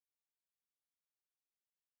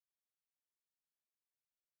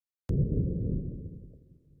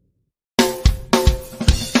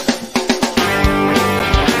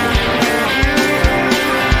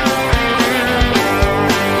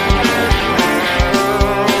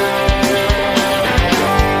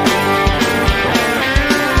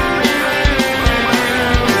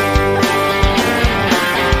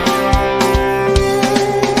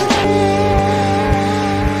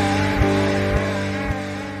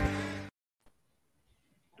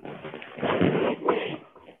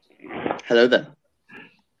Hello there.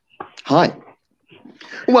 Hi.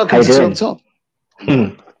 Welcome How you to Two doing? Up Top.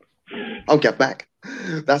 I'll get back.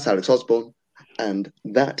 That's Alex Osborne, and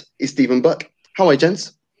that is Stephen Buck. How are you,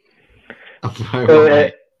 gents? Very well,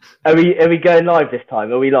 mate. Are we going live this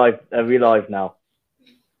time? Are we live? Are we live now?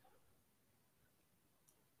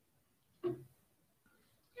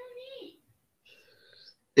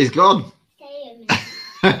 He's gone.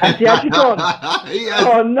 Has he actually gone? Yes.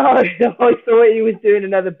 Oh no! I thought he was doing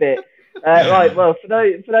another bit. Right. Well, for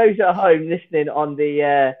those at home listening on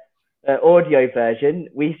the audio version,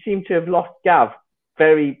 we seem to have lost Gav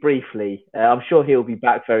very briefly. I'm sure he'll be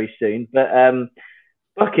back very soon. But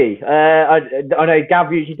Bucky, I know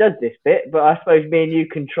Gav usually does this bit, but I suppose me and you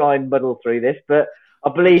can try and muddle through this. But I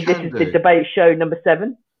believe this is the debate show number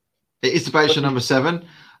 7. It is debate show number 7.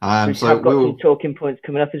 We've got some talking points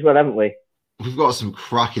coming up as well, haven't we? We've got some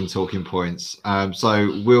cracking talking points.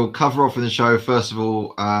 So we'll cover off in the show. First of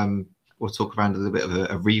all, we'll talk around a little bit of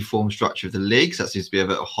a reform structure of the leagues. That seems to be a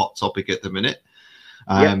bit of a hot topic at the minute.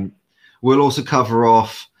 We'll also cover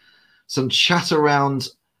off some chat around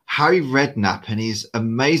Harry Redknapp and his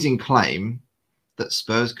amazing claim that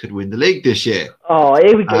Spurs could win the league this year. Oh,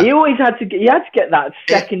 here we go. You always had to get that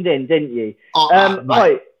second in, didn't you?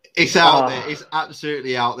 Right. It's out there. It's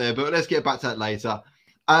absolutely out there. But let's get back to that later.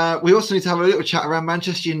 We also need to have a little chat around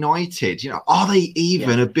Manchester United. You know, are they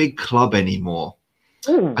even a big club anymore?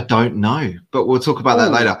 I don't know, but we'll talk about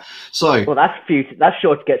that later. So, well, that's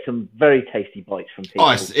sure to get some very tasty bites from people.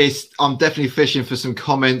 I'm definitely fishing for some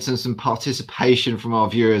comments and some participation from our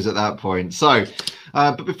viewers at that point. So,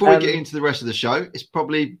 but before we get into the rest of the show, it's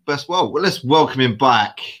probably best. Well, let's welcome him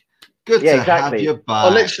back. Good to have you back. I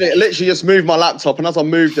literally just moved my laptop, and as I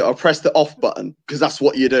moved it, I pressed the off button because that's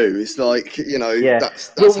what you do. It's like, you know, that's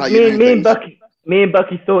how you do things. Me and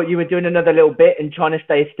Bucky thought you were doing another little bit and trying to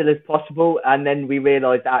stay as still as possible, and then we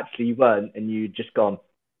realised that actually you weren't, and you'd just gone.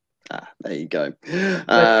 There you go.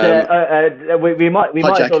 We might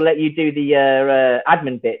as well let you do the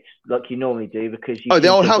admin bits like you normally do because you. The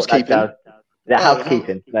old housekeeping. The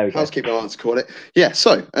housekeeping. There we go. Housekeeping, I like to call it. Yeah,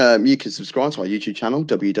 so you can subscribe to our YouTube channel,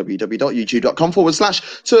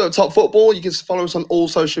 www.youtube.com/2UpTopFootball. You can follow us on all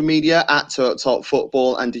social media at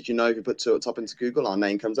 2UpTopFootball. And did you know if you put 2 Up Top into Google, our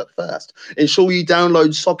name comes up first. Ensure you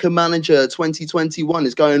download Soccer Manager 2021.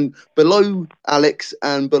 It's going below Alex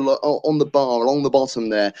and below on the bar, along the bottom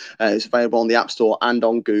there. It's available on the App Store and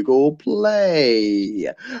on Google Play.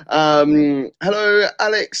 Hello,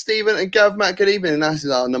 Alex, Stephen, and Gav. Matt, good evening. And that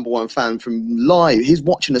is our number 1 fan from live. He's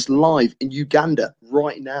watching us live in Uganda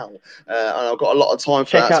right now, and I've got a lot of time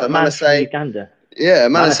for Check that. out Manasseh, Uganda. Yeah,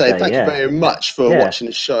 Manasseh, thank you very much for watching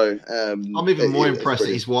the show. I'm even more impressed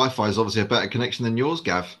that his Wi-Fi is obviously a better connection than yours,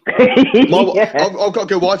 Gav. I've got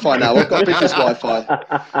good Wi-Fi now. I've got business Wi-Fi.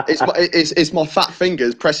 It's my fat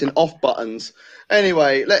fingers pressing off buttons.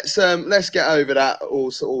 Anyway, let's get over that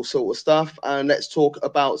all sort of stuff, and let's talk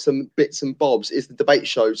about some bits and bobs. It's the debate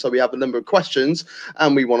show, so we have a number of questions,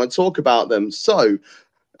 and we want to talk about them. So,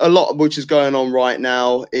 a lot of which is going on right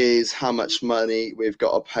now is how much money we've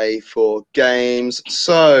got to pay for games.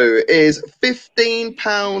 So, is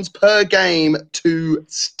 £15 per game too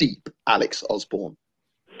steep, Alex Osborne?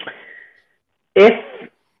 If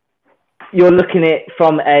you're looking at it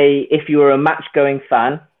from if you were a match-going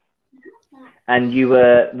fan, and you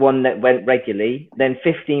were one that went regularly, then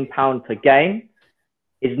 £15 per game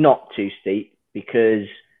is not too steep because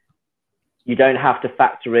you don't have to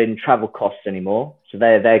factor in travel costs anymore. So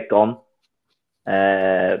they're gone.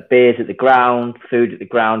 Beers at the ground, food at the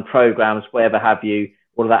ground, programs, whatever have you,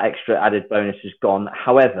 all of that extra added bonus is gone.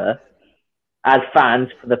 However, as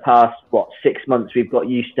fans for the past, 6 months, we've got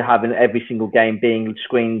used to having every single game being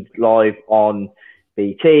screened live on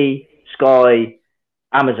BT, Sky,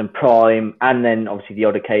 Amazon Prime, and then obviously the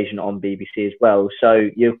odd occasion on BBC as well. So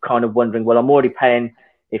you're kind of wondering, well, I'm already paying,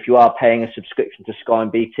 if you are paying a subscription to Sky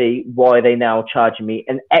and BT, why are they now charging me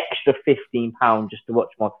an extra £15 just to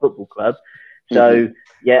watch my football club? So,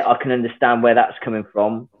 yeah, I can understand where that's coming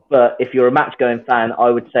from. But if you're a match-going fan, I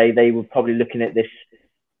would say they were probably looking at this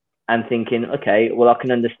and thinking, okay, well, I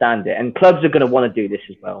can understand it. And clubs are going to want to do this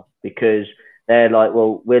as well because they're like,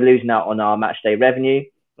 well, we're losing out on our match day revenue.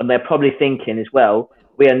 And they're probably thinking as well,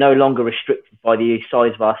 we are no longer restricted by the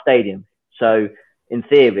size of our stadium. So, in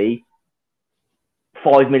theory,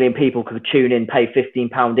 5 million people could tune in, pay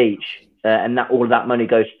 £15 each, and that all of that money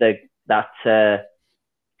goes to that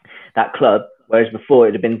club. Whereas before,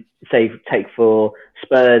 it had been, say, take for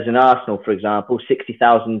Spurs and Arsenal, for example,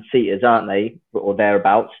 60,000 seaters, aren't they, or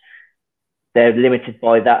thereabouts? They're limited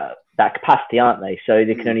by that that capacity, aren't they? So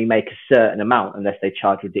they can only make a certain amount unless they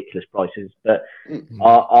charge ridiculous prices. But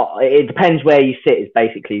it depends where you sit. Is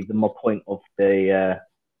basically my point of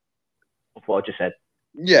what I just said.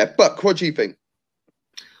 Yeah, Buck, what do you think?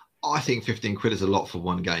 I think 15 quid is a lot for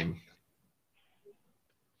one game.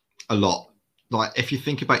 A lot. Like, if you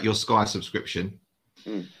think about your Sky subscription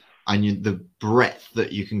and the breadth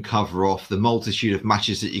that you can cover off, the multitude of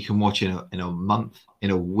matches that you can watch in a month,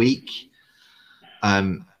 in a week,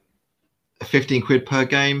 15 quid per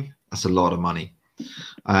game, that's a lot of money.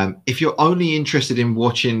 If you're only interested in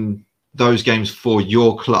watching those games for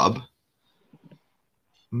your club,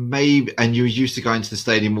 maybe, and you're used to going to the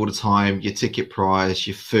stadium all the time, your ticket price,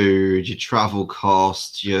 your food, your travel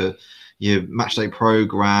costs, your match day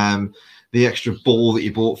program, the extra ball that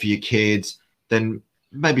you bought for your kids, then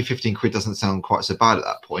maybe 15 quid doesn't sound quite so bad at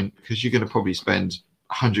that point, because you're going to probably spend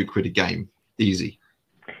 100 quid a game easy.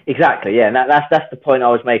 Exactly, yeah. And that's the point I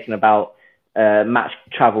was making about match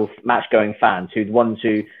going fans, the ones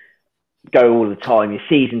who go all the time, your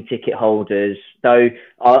season ticket holders. Though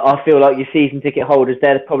I feel like your season ticket holders,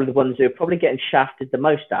 they're probably the ones who are probably getting shafted the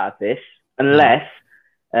most out of this, unless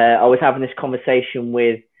I was having this conversation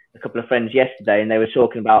with a couple of friends yesterday, and they were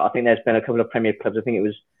talking about, I think there's been a couple of Premier clubs, I think it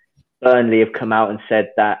was Burnley, have come out and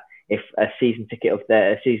said that if a season ticket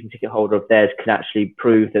holder of theirs can actually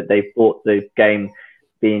prove that they've bought the game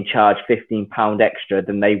being charged £15 extra,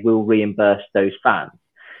 then they will reimburse those fans.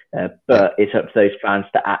 But it's up to those fans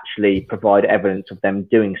to actually provide evidence of them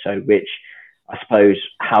doing so, which I suppose,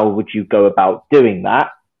 how would you go about doing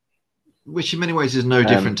that? Which in many ways is no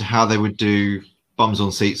different to how they would do bums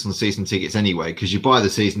on seats on season tickets anyway, because you buy the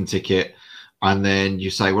season ticket and then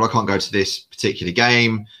you say, well, I can't go to this particular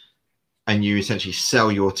game, and you essentially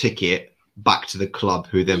sell your ticket back to the club,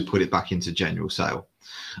 who then put it back into general sale.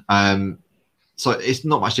 So it's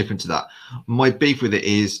not much different to that. My beef with it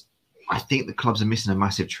is, I think the clubs are missing a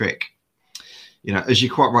massive trick. You know, as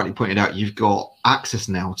you quite rightly pointed out, you've got access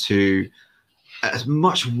now to a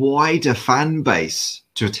much wider fan base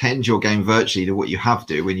to attend your game virtually than what you have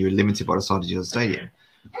to when you're limited by the size of your stadium.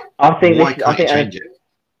 I think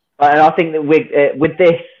that with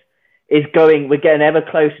this we're getting ever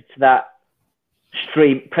closer to that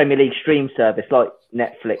Premier League stream service like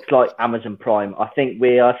Netflix, like Amazon Prime. I think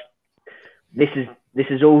we are. This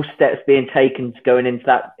is all steps being taken to going into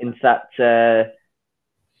that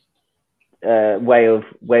way of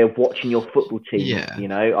watching your football team. Yeah. You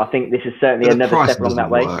know, I think this is certainly another step along that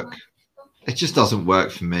way. It just doesn't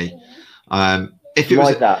work for me. Why is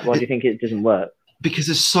that? Why do you think it doesn't work? Because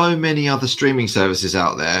there's so many other streaming services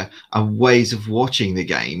out there and ways of watching the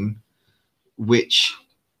game which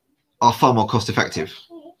are far more cost effective.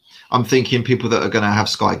 I'm thinking people that are going to have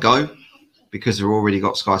Sky Go because they've already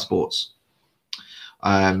got Sky Sports.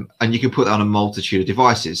 And you can put that on a multitude of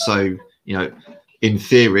devices. So, you know, in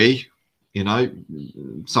theory, you know,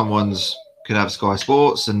 someone's could have Sky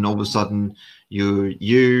Sports, and all of a sudden your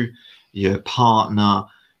partner,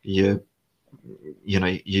 your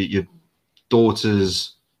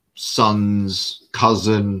daughter's son's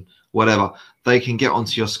cousin, whatever, they can get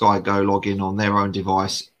onto your Sky Go, log in on their own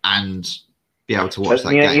device and be able to watch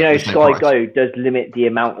that game. You know, Sky Go does limit the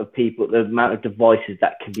amount of people, the amount of devices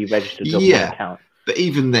that can be registered on the account. But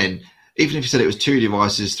even then, even if you said it was 2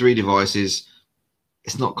 devices, 3 devices,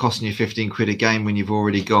 it's not costing you 15 quid a game when you've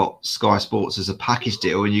already got Sky Sports as a package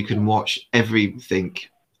deal, and you can watch everything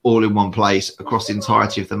all in one place across the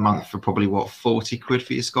entirety of the month for probably, 40 quid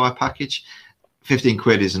for your Sky package. 15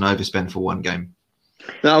 quid is an overspend for one game.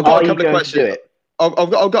 Now, I've got a couple of questions. I've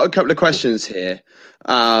got a couple of questions here.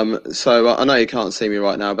 So I know you can't see me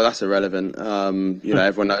right now, but that's irrelevant. You know,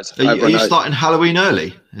 everyone knows. Are you starting Halloween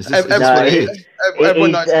early? He's doing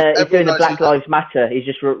the Black Lives Matter. He's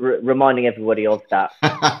just reminding everybody of that.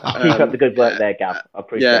 Keep up the good work there, Gav. I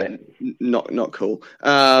appreciate it. Not cool.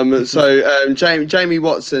 So Jamie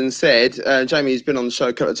Watson said, Jamie's been on the show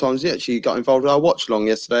a couple of times. He actually got involved with our watch along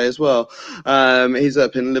yesterday as well. He's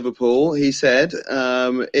up in Liverpool. He said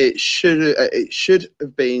it should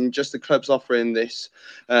have been just the clubs offering this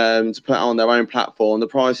to put on their own platform. The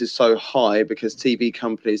price is so high because TV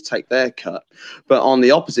companies take their cut. But on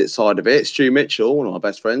the opposite side of it, Stu Mitchell, one of my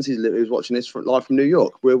best friends, he's watching this live from New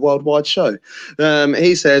York. We're a worldwide show.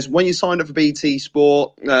 He says, when you signed up for BT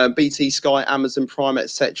Sport, BT Sky, Amazon Prime,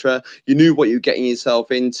 etc., you knew what you were getting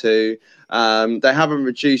yourself into. They haven't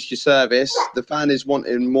reduced your service. The fan is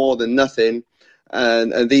wanting more than nothing.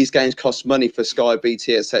 And these games cost money for Sky,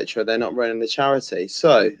 BT, etc. They're not running a charity.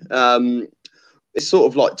 So it's sort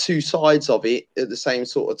of like two sides of it at the same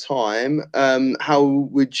sort of time. How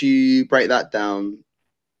would you break that down?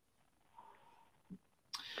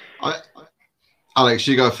 Alex,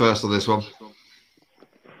 you go first on this one.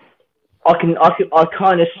 I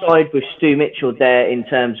kind of side with Stu Mitchell there in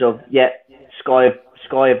terms of Sky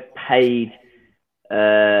have paid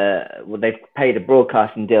they've paid a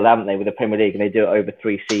broadcasting deal, haven't they, with the Premier League, and they do it over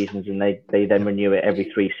 3 seasons, and they then renew it every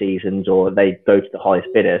 3 seasons, or they go to the highest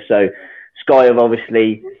bidder. So Sky have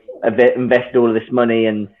obviously invested all of this money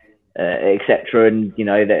and etc. And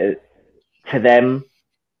to them,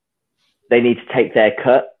 they need to take their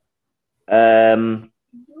cut.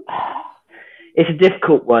 It's a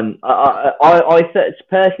difficult one. I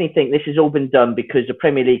personally think this has all been done because the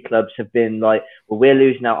Premier League clubs have been like, well, we're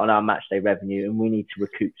losing out on our matchday revenue and we need to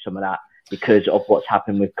recoup some of that because of what's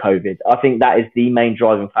happened with COVID. I think that is the main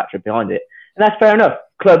driving factor behind it. And that's fair enough.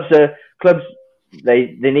 Clubs,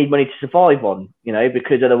 they need money to survive on,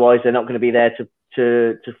 because otherwise they're not going to be there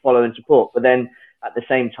to follow and support. But then at the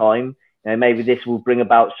same time, maybe this will bring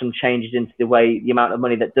about some changes into the amount of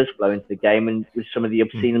money that does flow into the game, and with some of the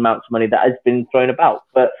obscene amounts of money that has been thrown about.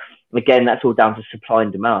 But again, that's all down to supply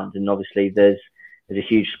and demand, and obviously there's a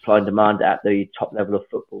huge supply and demand at the top level of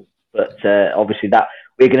football. But obviously that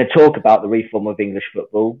we're going to talk about the reform of English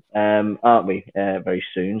football, aren't we, very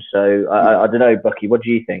soon? So I don't know, Bucky, what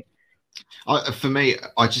do you think? For me,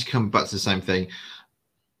 I just come back to the same thing.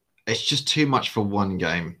 It's just too much for one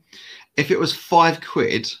game. If it was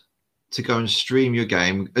 £5 to go and stream your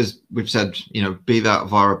game, as we've said, be that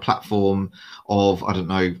via a platform of, I don't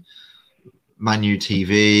know, Manu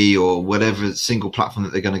TV or whatever single platform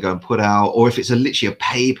that they're going to go and put out, or if it's literally a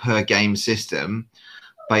pay per game system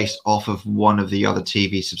based off of one of the other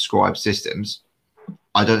TV subscribed systems,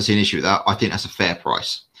 I don't see an issue with that. I think that's a fair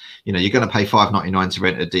price. You're going to pay $5.99 to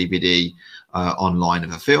rent a DVD online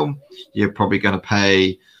of a film. You're probably going to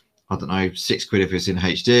pay, I don't know, £6 if it's in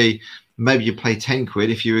HD. Maybe you pay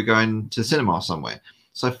 £10 if you were going to the cinema somewhere.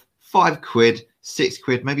 So £5,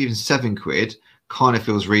 £6, maybe even £7 kind of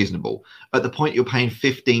feels reasonable. At the point you're paying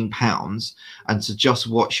 £15 and to just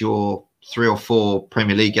watch your 3 or 4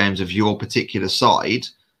 Premier League games of your particular side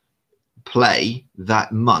play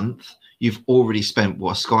that month, you've already spent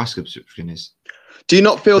what a Sky subscription is. Do you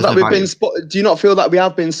not feel that Do you not feel that we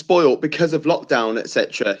have been spoiled because of lockdown,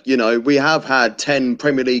 etc.? We have had 10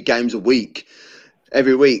 Premier League games a week.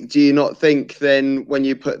 Every week. Do you not think then, when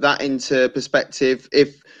you put that into perspective,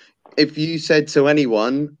 if you said to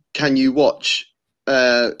anyone, can you watch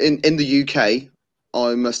in the UK,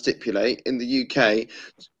 I must stipulate, in the UK,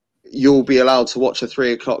 you'll be allowed to watch a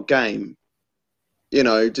 3 o'clock game.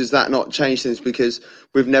 Does that not change things? Because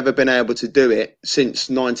we've never been able to do it since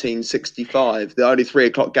 1965. The only 3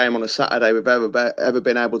 o'clock game on a Saturday we've ever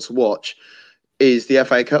been able to watch is the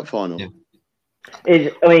FA Cup final. Yeah.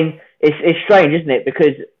 It's strange, isn't it?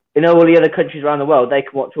 Because all the other countries around the world, they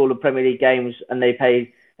can watch all the Premier League games and they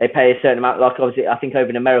pay a certain amount. Like obviously, I think over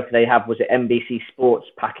in America they have, was it NBC Sports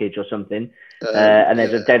package or something? And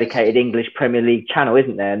there's a dedicated English Premier League channel,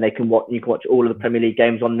 isn't there? And you can watch all of the Premier League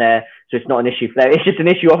games on there. So it's not an issue for them. It's just an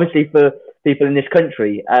issue, obviously, for people in this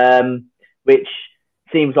country, which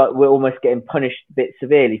seems like we're almost getting punished a bit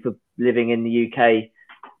severely for living in the UK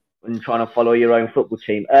and trying to follow your own football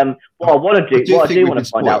team. What I do want to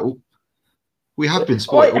find out. We have been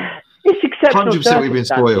spoiled. It's exceptional. 100% we've been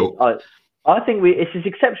spoiled. I think it's just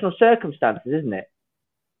exceptional circumstances, isn't it?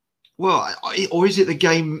 Well, or is it the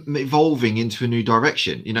game evolving into a new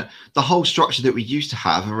direction? The whole structure that we used to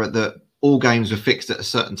have, that all games were fixed at a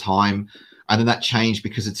certain time, and then that changed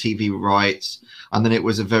because of TV rights, and then it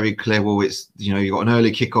was a very clear, well, it's you got an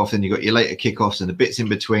early kickoff, then you got your later kickoffs, and the bits in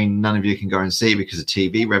between none of you can go and see because of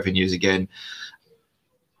TV revenues again.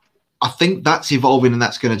 I think that's evolving and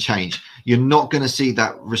that's going to change. You're not going to see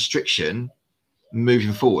that restriction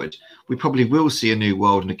moving forward. We probably will see a new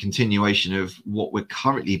world and a continuation of what we're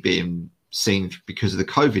currently being seen because of the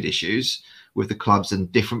COVID issues with the clubs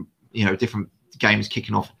and different games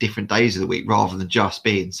kicking off different days of the week rather than just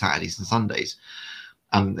being Saturdays and Sundays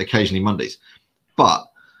and occasionally Mondays.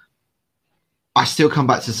 But I still come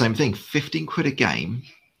back to the same thing. £15 a game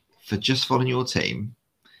for just following your team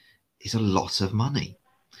is a lot of money.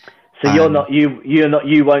 So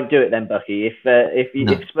you won't do it then, Bucky.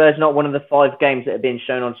 If Spurs not one of the 5 games that are being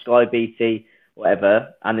shown on Sky, BT,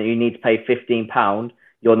 whatever, and that you need to pay £15,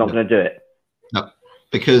 you're not going to do it. No,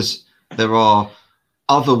 because there are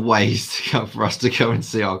other ways for us to go and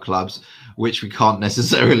see our clubs, which we can't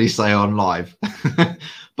necessarily say on live.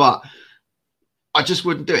 But I just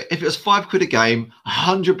wouldn't do it. If it was £5 a game,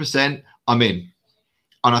 100%, I'm in.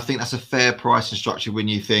 And I think that's a fair price and structure when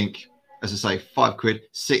you think, as I say, £5,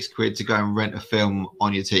 £6 to go and rent a film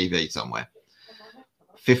on your TV somewhere.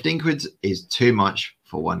 £15 is too much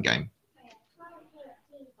for one game.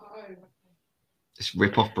 It's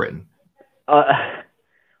rip off Britain.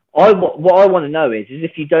 what I want to know is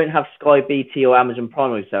if you don't have Sky, BT, or Amazon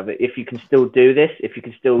Prime service, if you can still do this, if you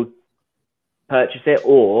can still purchase it,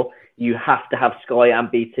 or you have to have Sky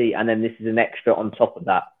and BT, and then this is an extra on top of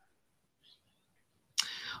that.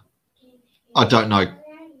 I don't know,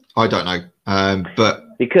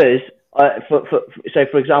 but because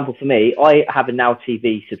for example, for me, I have a Now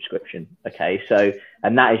TV subscription. Okay,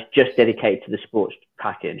 and that is just dedicated to the sports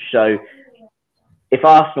package. So if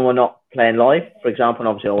Arsenal are not playing live, for example, and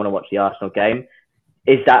obviously I want to watch the Arsenal game,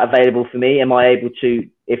 is that available for me? Am I able to,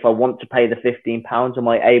 if I want to pay the £15, am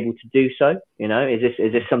I able to do so? You know, is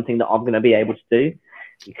this something that I'm going to be able to do?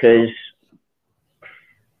 Because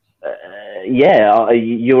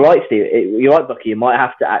you're right, Steve. You're right, Bucky. You might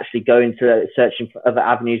have to actually go into searching for other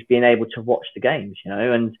avenues, being able to watch the games. You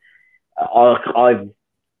know, and I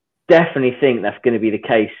definitely think that's going to be the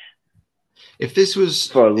case. If this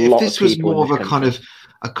was more of a kind of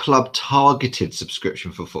a club targeted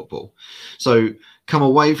subscription for football, so come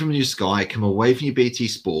away from your Sky, come away from your BT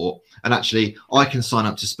Sport, and actually I can sign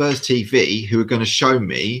up to Spurs TV, who are going to show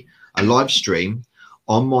me a live stream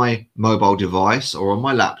on my mobile device or on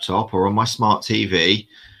my laptop or on my smart TV,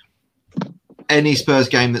 any Spurs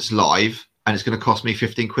game that's live, and it's going to cost me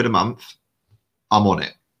 15 quid a month, I'm on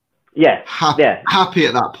it. Yeah, happy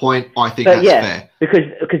at that point. I think that's fair,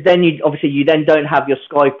 because then you then don't have your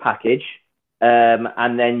Sky package,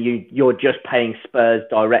 and then you're just paying Spurs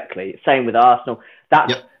directly. Same with Arsenal. I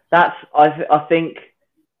think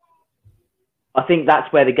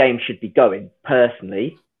that's where the game should be going.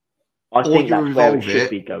 Personally, I think that's where it should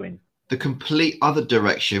be going. The complete other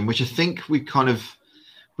direction, which I think I'm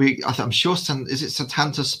sure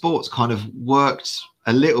Setanta Sports kind of worked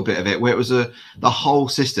a little bit of it, where it was the whole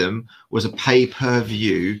system was a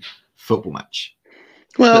pay-per-view football match.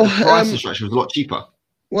 Well, but the price structure was a lot cheaper.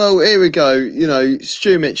 Well, here we go. You know,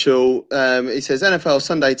 Stu Mitchell, he says NFL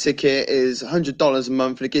Sunday ticket is $100 a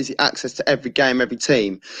month and it gives you access to every game, every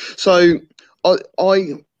team. So I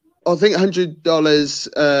think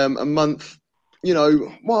 $100 a month, you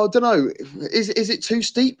know, well, I don't know. Is it too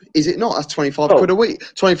steep? Is it not? That's 25 quid a week,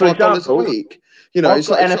 $25 a week. You know, it's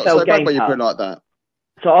not so bad when you put it like that.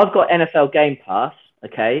 So I've got NFL Game Pass,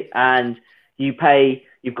 okay, and you've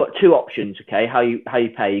got two options, okay, how you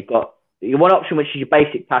pay. You've got your one option, which is your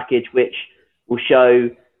basic package, which will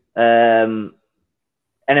show NFL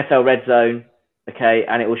Red Zone, okay,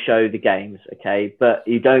 and it will show the games, okay, but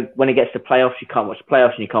you don't, when it gets to playoffs, you can't watch the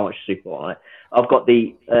playoffs and you can't watch the Super Bowl on it. I've got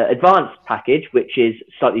the advanced package, which is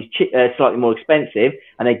slightly more expensive,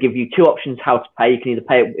 and they give you two options how to pay. You can either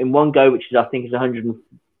pay it in one go, which is I think is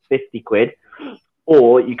 150 quid,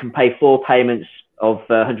 or you can pay 4 payments of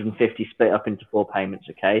 150 split up into 4 payments,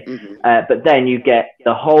 okay? Mm-hmm. But then you get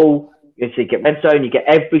the whole, you get Red Zone, you get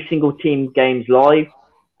every single team games live,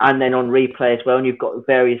 and then on replay as well, and you've got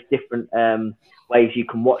various different ways you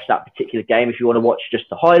can watch that particular game. If you want to watch just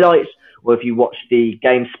the highlights, or if you watch the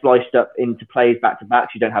game spliced up into plays back to back,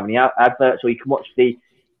 so you don't have any adverts, or you can watch the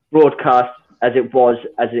broadcast as it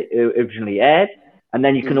originally aired. And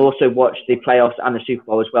then you can also watch the playoffs and the Super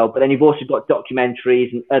Bowl as well. But then you've also got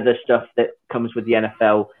documentaries and other stuff that comes with the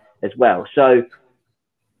NFL as well. So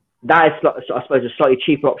that is, I suppose, a slightly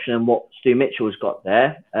cheaper option than what Stu Mitchell has got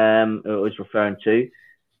there, was referring to.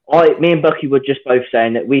 Me and Bucky were just both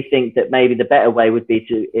saying that we think that maybe the better way would be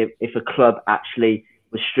to, if a club actually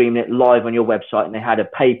was streaming it live on your website and they had a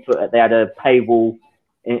paywall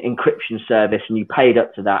encryption service, and you paid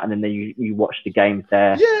up to that, and then you watch the games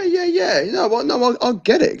there. Yeah. No, I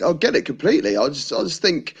get it. I get it completely. I just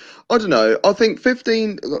think, I don't know. I think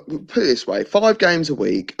 15. Put it this way: 5 games a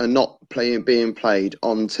week are not being played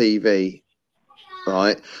on TV,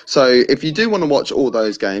 right? So if you do want to watch all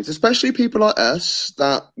those games, especially people like us,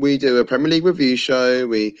 that we do a Premier League review show,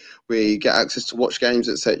 we get access to watch games,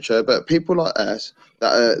 etc. But people like us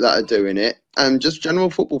that are doing it, and just general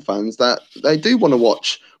football fans that they do want to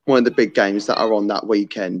watch one of the big games that are on that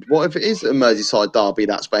weekend. What if it is a Merseyside derby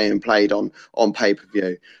that's being played on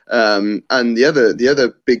pay-per-view? And the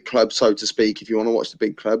other big clubs, so to speak, if you want to watch the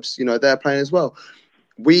big clubs, you know, they're playing as well.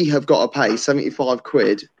 We have got to pay 75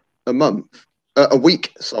 quid a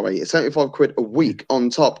week, 75 quid a week on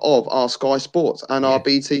top of our Sky Sports and our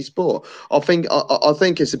BT Sport. I think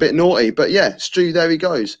it's a bit naughty, but yeah, Stu, there he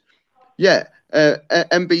goes. Yeah.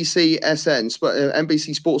 NBC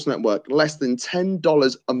NBC Sports Network, less than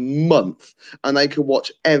 $10 a month, and they could watch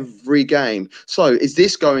every game. So is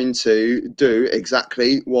this going to do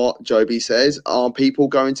exactly what Joby says? Are people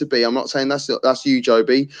going to be, I'm not saying that's you,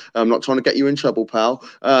 Joby, I'm not trying to get you in trouble, pal,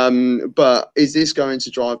 but is this going to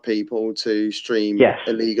drive people to stream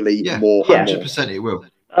illegally more? 100% it will.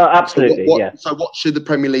 Absolutely. So what should the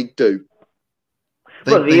Premier League do?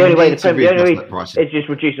 Well, the only way need to readjust that pricing. is just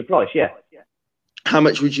reduce the price. Yeah. How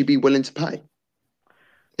much would you be willing to pay?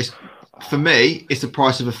 For me, it's the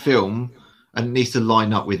price of a film, and it needs to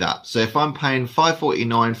line up with that. So if I'm paying $5.49,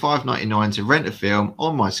 $5.99 to rent a film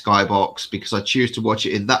on my Skybox because I choose to watch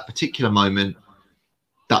it in that particular moment,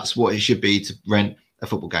 that's what it should be to rent a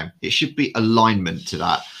football game. It should be alignment to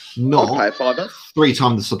that, not I'd pay a £5. 3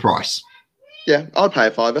 times the price. Yeah, I'd pay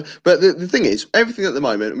a £5. But the thing is, everything at the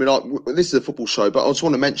moment, I mean, this is a football show, but I just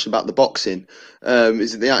want to mention about the boxing.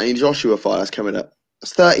 Is it the Anthony Joshua fight that's coming up?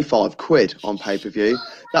 It's 35 quid on pay-per-view.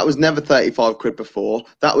 That was never 35 quid before.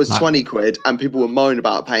 That was 20 quid, and people were moaning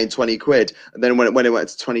about paying 20 quid. And then when it went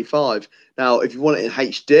to 25. Now, if you want it in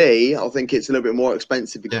HD, I think it's a little bit more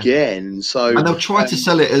expensive again. So, and they'll try to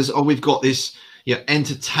sell it as, oh, we've got this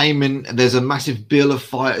entertainment. There's a massive bill of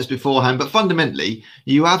fighters beforehand. But fundamentally,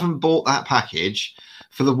 you haven't bought that package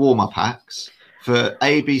for the warm-up packs, for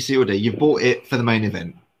A, B, C, or D. You bought it for the main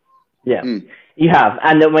event. Yeah. You have,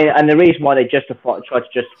 and the reason why they try to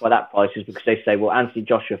justify that price is because they say, well, Anthony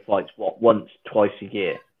Joshua fights once, twice a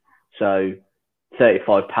year, so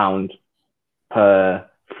 £35 per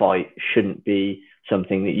fight shouldn't be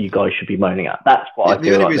something that you guys should be moaning at. That's what I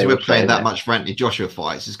feel. The only reason we're paying that much for Anthony Joshua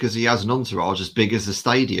fights is because he has an entourage as big as the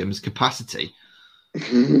stadium's capacity.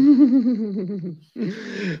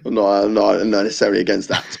 not necessarily against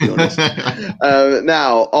that, to be honest.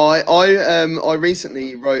 Now, I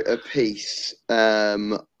recently wrote a piece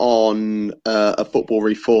on a football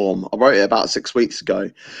reform. I wrote it about 6 weeks ago,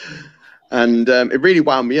 and it really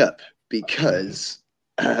wound me up because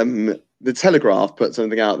the Telegraph put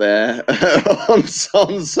something out there on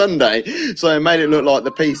Sunday, so it made it look like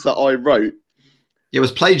the piece that I wrote. It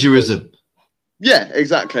was plagiarism. Yeah,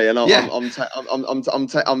 exactly, and I'm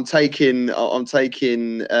taking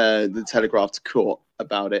the Telegraph to court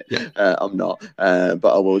about it. Yeah. I'm not, but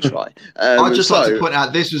I will try. I'd just like to point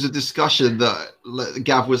out this was a discussion that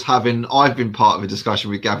Gav was having. I've been part of a discussion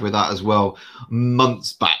with Gav with that as well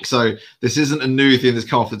months back. So this isn't a new thing that's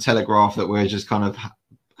come off the Telegraph that we're just kind of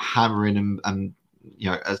hammering and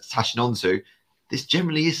attaching onto. This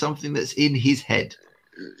generally is something that's in his head.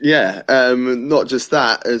 Yeah, not just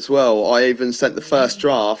that as well. I even sent the first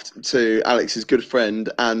draft to Alex's good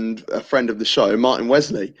friend and a friend of the show, Martin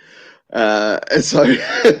Wesley. So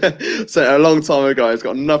a long time ago, it's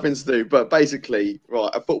got nothing to do. But basically,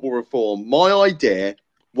 right, a football reform. My idea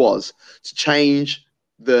was to change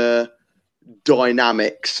the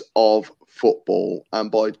dynamics of football.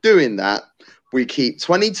 And by doing that, we keep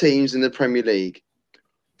 20 teams in the Premier League.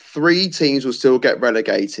 3 teams will still get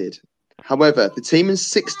relegated. However, the team in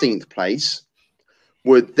 16th place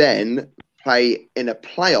would then play in a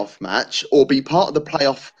playoff match or be part of the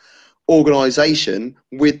playoff organisation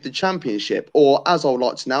with the Championship, or as I would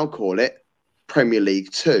like to now call it, Premier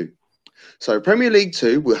League 2. So Premier League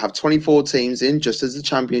 2 will have 24 teams in, just as the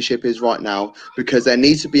Championship is right now, because there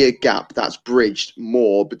needs to be a gap that's bridged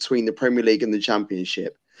more between the Premier League and the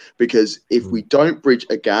Championship. Because if we don't bridge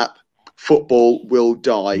a gap, football will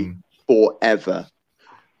die forever.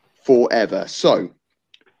 So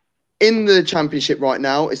in the Championship right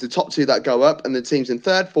now, it's the top 2 that go up, and the teams in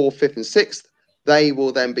 3rd, 4th, 5th and 6th, they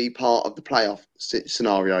will then be part of the playoff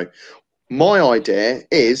scenario. My idea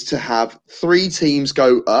is to have 3 teams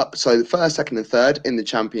go up, so the 1st, 2nd and 3rd in the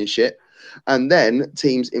Championship, and then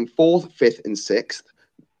teams in 4th, 5th and 6th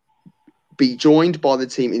be joined by the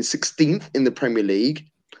team in 16th in the Premier League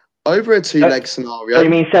over a 2-leg scenario. So you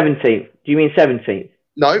mean 17th? Do you mean 17th?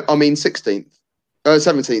 No, I mean 16th.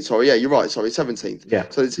 17th, sorry. Yeah, you're right. Sorry, 17th. Yeah.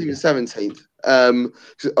 So the team is 17th.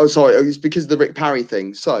 Sorry, it's because of the Rick Parry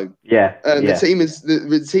thing. So the team is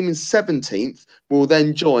the team in 17th will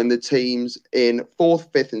then join the teams in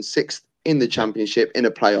 4th, 5th, and 6th in the Championship in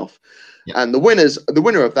a playoff. Yeah. And the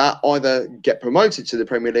winner of that either get promoted to the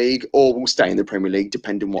Premier League or will stay in the Premier League,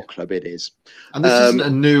 depending what club it is. And this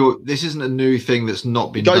isn't a new thing that's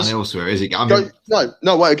not been done elsewhere, is it? No.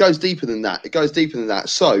 It goes deeper than that.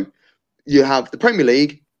 So you have the Premier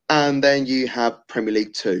League, and then you have Premier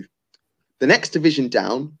League 2. The next division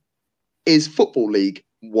down is Football League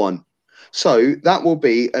 1. So that will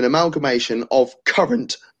be an amalgamation of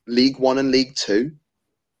current League 1 and League 2,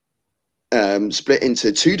 split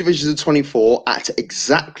into 2 divisions of 24 at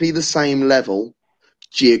exactly the same level,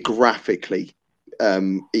 geographically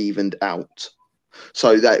evened out.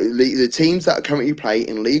 So that the teams that currently play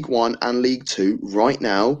in League 1 and League 2 right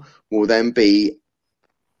now will then be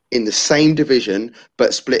in the same division,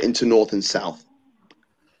 but split into North and South.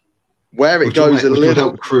 Where it goes a little...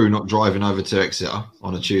 help Crew not driving over to Exeter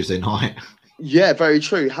on a Tuesday night. Yeah, very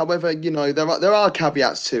true. However, there are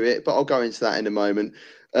caveats to it, but I'll go into that in a moment.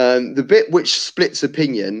 The bit which splits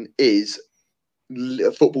opinion is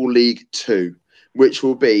Football League 2, which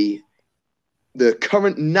will be the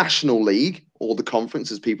current National League, or the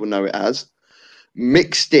conference as people know it as,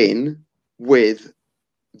 mixed in with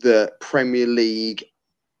the Premier League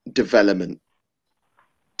development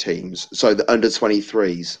teams, so the under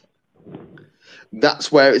 23s.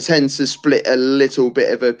 That's where it tends to split a little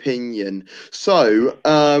bit of opinion. So,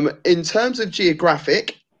 in terms of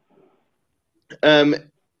geographic,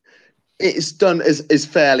 it's done as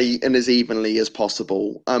fairly and as evenly as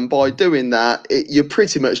possible. And by doing that, you're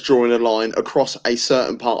pretty much drawing a line across a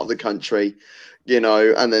certain part of the country,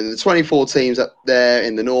 and then the 24 teams up there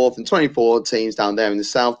in the north and 24 teams down there in the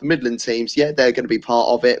south. The Midland teams, they're going to be part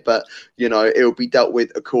of it, but, it'll be dealt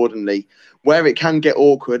with accordingly. Where it can get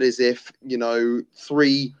awkward is if,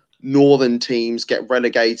 3 northern teams get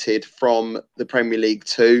relegated from the Premier League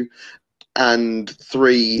 2 and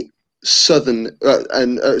 3 southern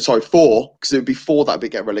 4, because it would be 4 that would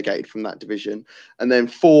get relegated from that division, and then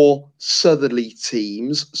 4 southerly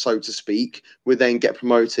teams, so to speak, would then get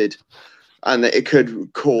promoted, and it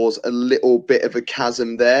could cause a little bit of a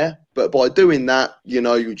chasm there. But by doing that,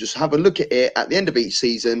 you just have a look at it at the end of each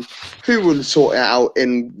season, who will sort it out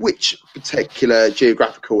in which particular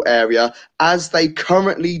geographical area, as they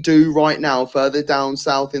currently do right now further down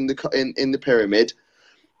south in the pyramid,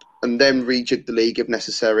 and then rejig the league if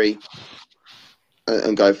necessary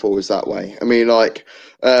and go forwards that way. I mean,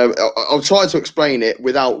 I'll try to explain it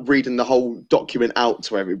without reading the whole document out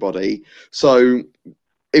to everybody. So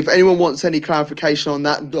if anyone wants any clarification on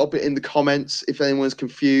that, drop it in the comments. If anyone's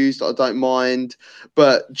confused, I don't mind.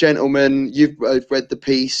 But gentlemen, you've both read the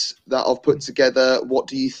piece that I've put together. What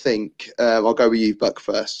do you think? I'll go with you, Buck,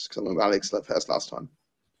 first, because I remember Alex left first last time.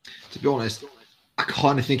 To be honest, I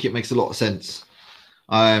kind of think it makes a lot of sense.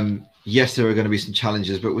 Yes, there are going to be some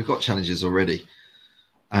challenges, but we've got challenges already.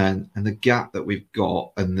 And the gap that we've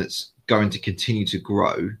got, and that's going to continue to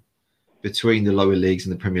grow between the lower leagues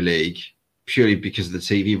and the Premier League, purely because of the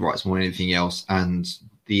TV rights more than anything else, and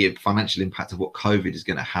the financial impact of what COVID is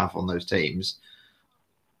going to have on those teams,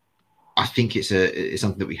 I think it's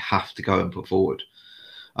something that we have to go and put forward.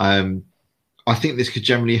 I think this could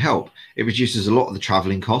generally help. It reduces a lot of the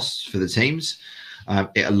travelling costs for the teams.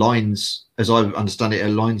 It aligns, as I understand it,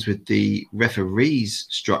 aligns with the referees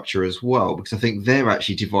structure as well, because I think they're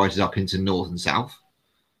actually divided up into north and south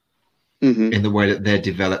in the way that they're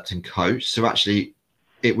developed and coached. So actually,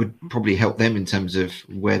 it would probably help them in terms of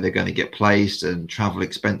where they're going to get placed and travel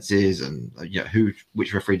expenses and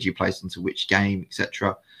which referee do you place into which game,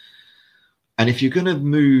 etc. And if you're going to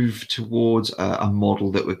move towards a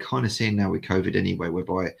model that we're kind of seeing now with COVID anyway,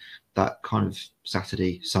 whereby that kind of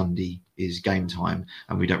Saturday, Sunday is game time,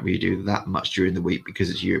 and we don't really do that much during the week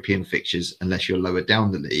because it's European fixtures unless you're lower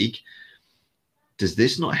down the league, does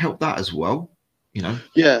this not help that as well?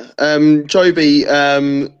 Yeah, Joby,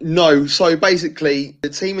 no. So basically, the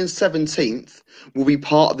team in 17th will be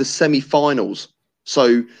part of the semi-finals.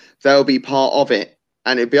 So they'll be part of it,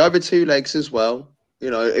 and it'll be over 2 legs as well.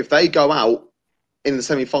 If they go out in the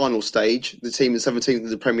semi-final stage, the team in 17th of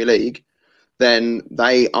the Premier League, then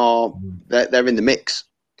they're in the mix.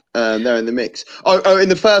 They're in the mix. Oh, in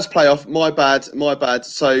the first playoff, my bad.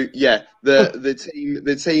 So yeah,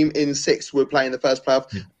 the team in 6th will play in the first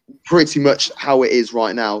playoff. Yeah. Pretty much how it is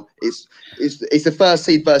right now. It's the first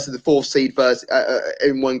seed versus the 4th seed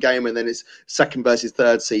in one game, and then it's 2nd versus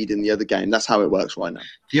 3rd seed in the other game. That's how it works right now.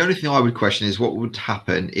 The only thing I would question is what would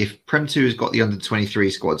happen if Prem 2 has got the under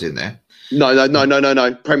 23 squads in there.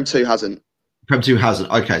 No. Prem 2 hasn't. Prem 2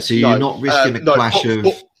 hasn't. Okay, so you're not risking a clash of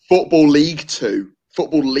Football League 2.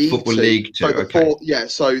 Football League 2. So okay.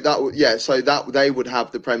 So that they would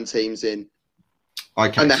have the Prem teams in.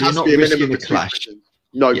 Okay, and there so has you're to not be a risking minimum a of 2 clash. divisions.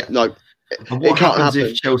 No. And what happens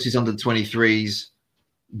if Chelsea's under 23s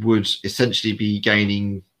would essentially be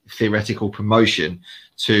gaining theoretical promotion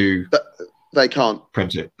to? They can't. Prem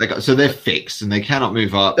 2. So they're fixed and they cannot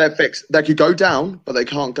move up. They're fixed. They could go down, but they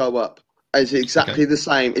can't go up. It's exactly the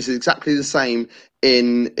same. It's exactly the same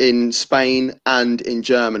in Spain and in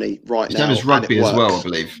Germany right now. Same as rugby as well, I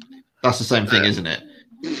believe. That's the same thing, isn't it?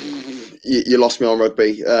 You lost me on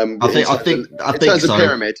rugby. I think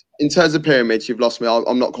in terms of pyramids, you've lost me.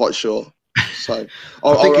 I'm not quite sure. So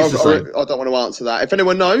I don't want to answer that. If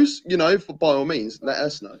anyone knows, by all means, let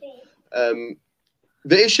us know.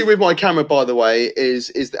 The issue with my camera, by the way, is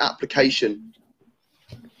the application.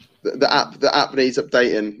 The app needs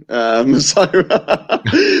updating. So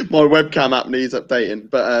my webcam app needs updating.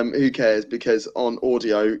 But who cares? Because on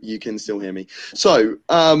audio you can still hear me. So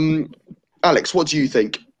Alex, what do you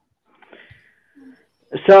think?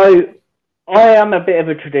 So I am a bit of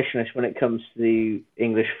a traditionalist when it comes to the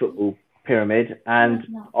English football pyramid, and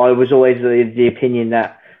I was always the opinion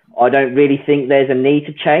that I don't really think there's a need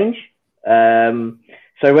to change.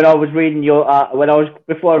 So when I was reading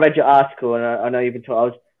before I read your article, and I know you've been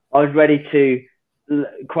told, I was ready to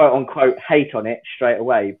quote unquote hate on it straight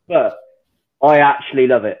away, but I actually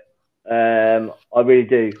love it. I really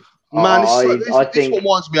do. Man, this what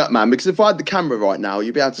winds me up, man. Because if I had the camera right now,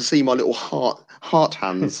 you'd be able to see my little heart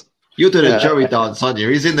hands. You're doing a Joey dance, aren't you?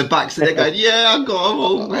 He's in the back sitting there going, "Yeah, I got them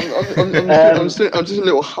all." I'm just a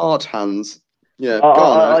little heart hands. Yeah.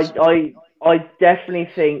 I definitely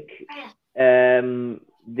think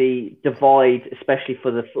the divide, especially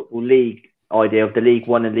for the Football League idea of the League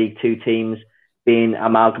One and League Two teams being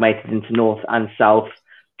amalgamated into North and South,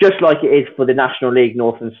 just like it is for the National League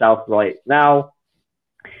North and South right now.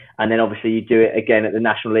 And then obviously you do it again at the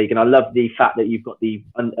National League. And I love the fact that you've got the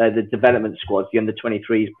development squads, the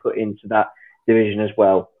under-23s put into that division as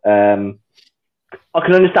well. I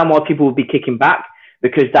can understand why people would be kicking back,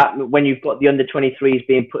 because that when you've got the under-23s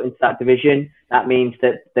being put into that division, that means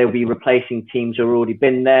that they'll be replacing teams who have already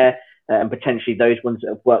been there, and potentially those ones that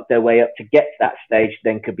have worked their way up to get to that stage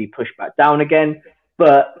then could be pushed back down again.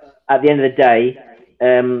 But at the end of the day,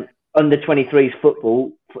 under-23s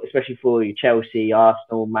football, especially for Chelsea,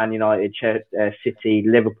 Arsenal, Man United, City,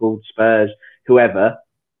 Liverpool, Spurs, whoever,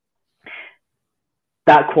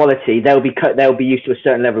 that quality, they'll be used to a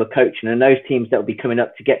certain level of coaching, and those teams that will be coming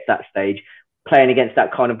up to get to that stage, playing against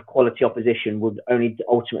that kind of quality opposition, would only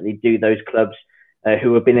ultimately do those clubs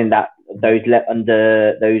who have been in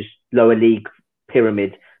under those lower league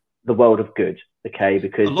pyramid the world of good. Okay,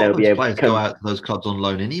 because they'll be able to go out to those clubs on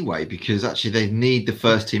loan anyway, because actually they need the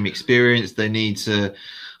first team experience. They need to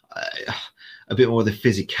a bit more of the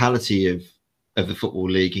physicality of the Football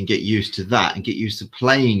League and get used to that and get used to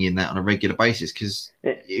playing in that on a regular basis. Because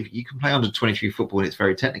if you can play under 23 football and it's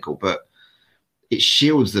very technical, but it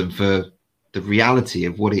shields them for the reality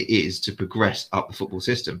of what it is to progress up the football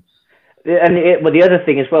system. And the other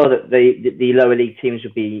thing as well that the lower league teams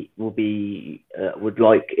would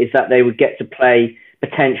like is that they would get to play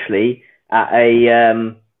potentially at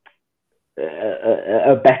a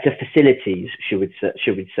better facilities, should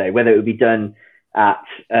we say, whether it would be done at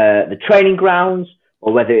the training grounds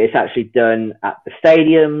or whether it's actually done at the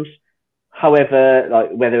stadiums. However,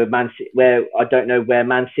 like whether I don't know where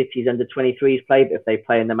Man City's under 23s play, but if they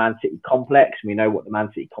play in the Man City complex, we know what the Man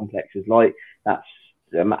City complex is like. That's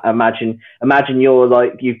imagine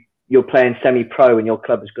you're playing semi-pro and your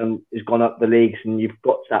club has gone up the leagues and you've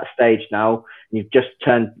got to that stage now and you've just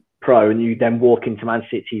turned pro and you then walk into Man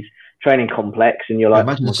City's training complex and you're like,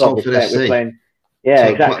 imagine Salford FC. We're playing, yeah,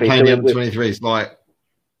 so exactly. Playing the under-23s, like.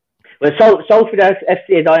 Well, Salford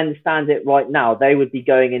FC, as I understand it right now, they would be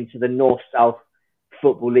going into the North-South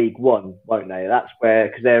Football League 1, won't they? That's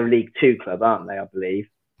because they're a League 2 club, aren't they, I believe?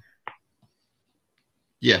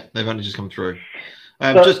 Yeah, they've only just come through.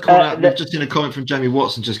 We've just seen a comment from Jamie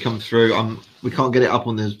Watson just come through. We can't get it up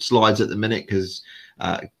on the slides at the minute because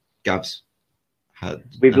Gav's had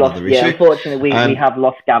another issue. Yeah, unfortunately, we have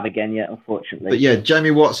lost Gav again yet, unfortunately. But yeah, Jamie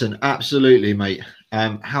Watson, absolutely, mate.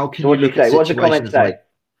 How can you look at situations like...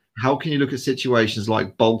 How can you look at situations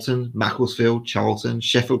like Bolton, Macclesfield, Charlton,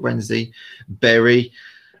 Sheffield Wednesday, Bury,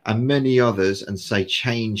 and many others and say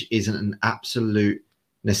change isn't an absolute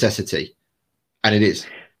necessity? And it is.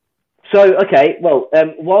 So, okay, well,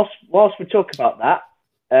 whilst we talk about that,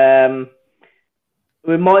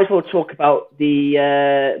 we might as well talk about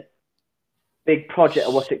the big project,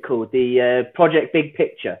 or what's it called? The Project Big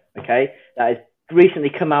Picture, okay? That has recently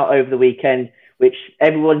come out over the weekend, which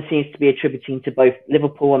everyone seems to be attributing to both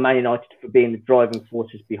Liverpool and Man United for being the driving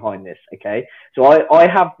forces behind this, okay? So I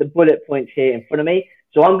have the bullet points here in front of me.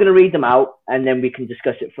 So I'm going to read them out, and then we can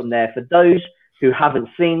discuss it from there. For those who haven't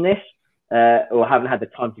seen this or haven't had the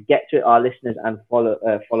time to get to it, our listeners and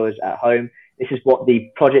followers at home, this is what the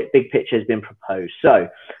Project Big Picture has been proposed. So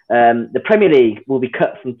the Premier League will be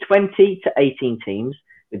cut from 20 to 18 teams,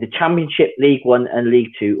 with the Championship, League One and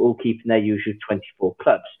League Two all keeping their usual 24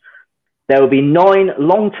 clubs. There will be 9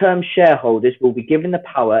 long-term shareholders who will be given the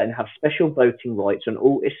power and have special voting rights on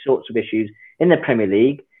all sorts of issues in the Premier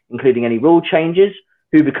League, including any rule changes,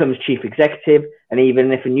 who becomes chief executive, and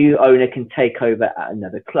even if a new owner can take over at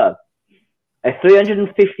another club. A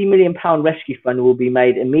 £350 million rescue fund will be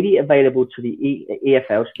made immediately available to the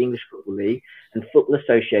EFL, the English Football League, and Football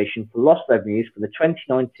Association for lost revenues for the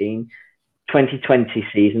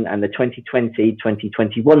 2019-2020 season and the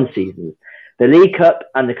 2020-2021 seasons. The League Cup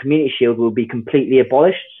and the Community Shield will be completely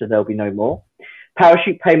abolished, so there'll be no more.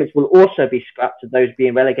 Parachute payments will also be scrapped to those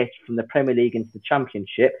being relegated from the Premier League into the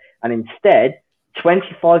Championship, and instead,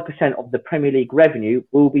 25% of the Premier League revenue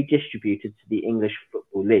will be distributed to the English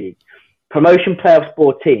Football League. promotion playoffs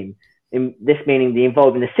board team. In this meaning the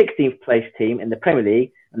involving the 16th place team in the Premier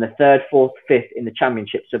League and the 3rd, 4th, 5th in the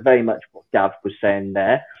Championship. So very much what Gav was saying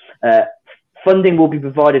there. Funding will be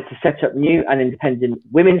provided to set up new and independent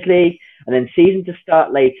women's league, and then season to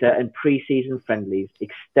start later and pre-season friendlies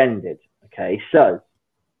extended. Okay, so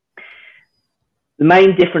the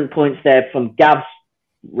main different points there from Gav's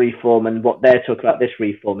reform and what they're talking about this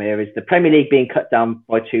reform here is the Premier League being cut down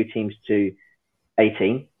by 2 teams to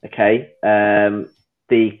 18. Okay,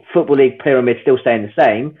 the Football League pyramid still staying the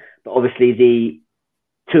same, but obviously the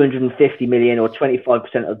 250 million or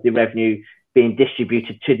 25% of the revenue being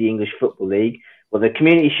distributed to the English Football League. Well, the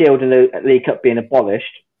Community Shield and the League Cup being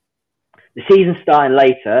abolished, the season starting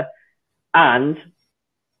later, and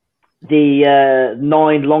the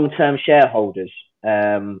 9 long-term shareholders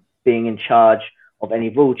being in charge of any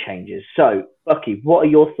rule changes. So, Bucky, what are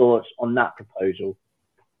your thoughts on that proposal?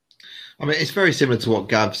 I mean, it's very similar to what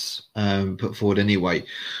Gav's put forward anyway.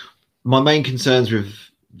 My main concerns with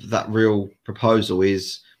that real proposal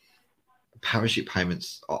is parachute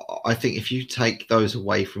payments. I think if you take those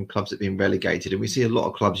away from clubs that have been relegated, and we see a lot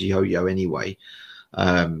of clubs yo-yo anyway,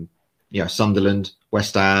 Sunderland,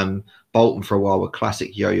 West Ham, Bolton for a while were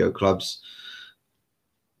classic yo-yo clubs.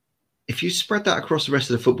 If you spread that across the rest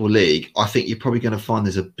of the Football League, I think you're probably going to find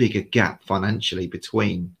there's a bigger gap financially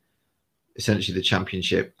between essentially the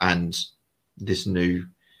Championship and this new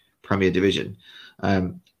Premier Division.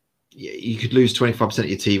 You could lose 25% of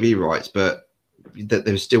your TV rights, but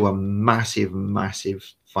there's still a massive, massive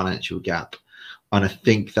financial gap. And I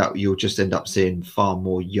think that you'll just end up seeing far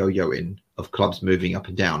more yo-yoing of clubs moving up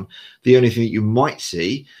and down. The only thing that you might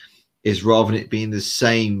see is rather than it being the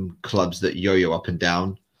same clubs that yo-yo up and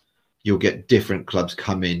down, you'll get different clubs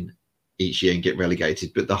come in each year and get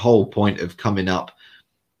relegated. But the whole point of coming up,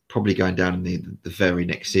 probably going down in the very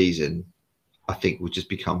next season, I think will just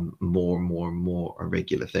become more and more and more a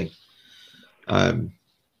regular thing.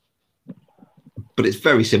 But it's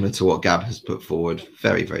very similar to what Gab has put forward.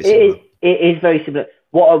 Very, very similar. It is very similar.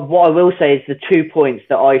 What I will say is the 2 points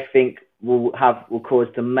that I think will cause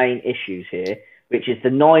the main issues here, which is the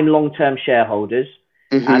 9 long-term shareholders,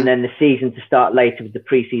 and then the season to start later with the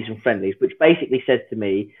pre-season friendlies, which basically says to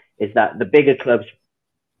me is that the bigger clubs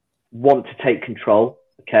want to take control,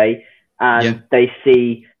 okay, and they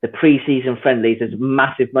see the pre-season friendlies as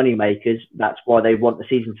massive money makers. That's why they want the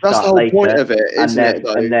season to start later. That's the whole point of it, isn't it?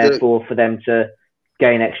 And therefore, for them to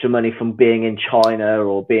gain extra money from being in China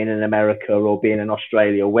or being in America or being in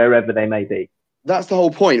Australia or wherever they may be. That's the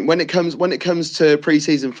whole point. When it comes to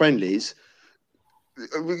pre-season friendlies,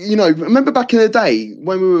 remember back in the day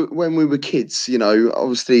when we were kids,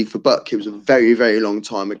 obviously for Buck it was a very, very long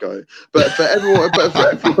time ago, but for everyone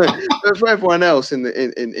for everyone else in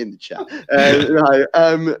the chat,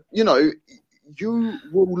 you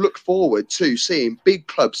will look forward to seeing big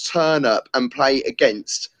clubs turn up and play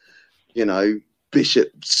against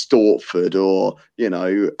Bishop Stortford or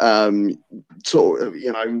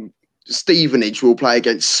Stevenage will play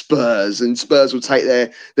against Spurs, and Spurs will take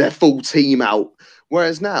their full team out.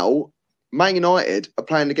 Whereas now, Man United are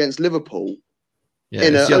playing against Liverpool. Yeah,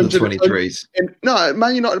 it's the under 23s.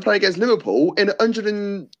 Man United are playing against Liverpool in a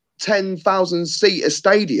 110,000 seater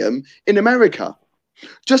stadium in America.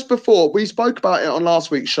 Just before, we spoke about it on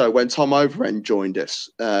last week's show when Tom Overend joined us,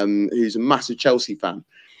 who's a massive Chelsea fan.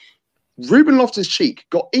 Ruben Loftus-Cheek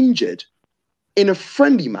got injured in a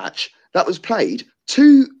friendly match that was played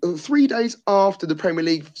 3 days after the Premier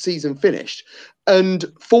League season finished and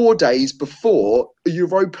 4 days before a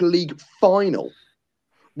Europa League final.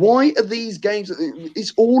 Why are these games?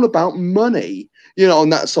 It's all about money, on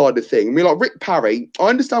that side of thing. I mean, like Rick Parry, I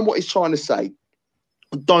understand what he's trying to say.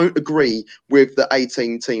 I don't agree with the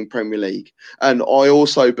 18-team Premier League. And I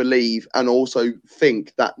also believe and also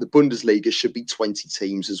think that the Bundesliga should be 20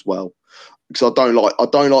 teams as well. Because I don't like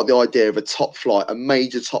the idea of a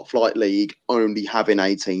major top flight league only having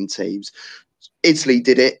 18 teams. Italy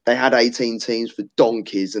did it. They had 18 teams for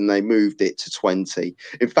donkeys and they moved it to 20.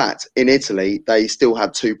 In fact, in Italy, they still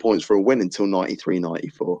had 2 points for a win until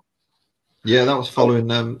 93-94. Yeah, that was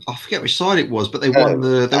following. I forget which side it was, but they won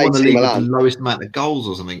the league with the lowest amount of goals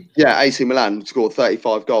or something. Yeah, AC Milan scored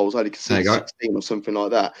 35 goals, only conceded 16 or something like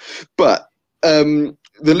that. But the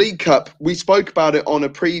League Cup, we spoke about it on a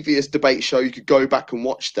previous debate show. You could go back and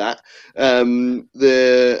watch that.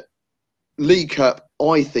 The League Cup,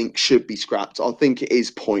 I think, should be scrapped. I think it is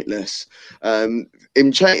pointless. Getting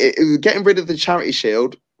rid of the Charity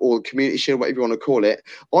Shield or Community Shield, whatever you want to call it,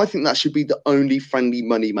 I think that should be the only friendly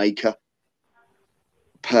money maker.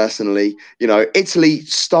 Personally, Italy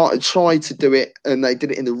tried to do it and they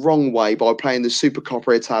did it in the wrong way by playing the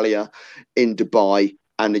Supercoppa Italia in Dubai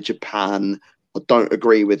and the Japan. I don't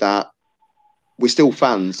agree with that. We're still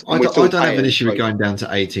fans. I don't have an issue with going down to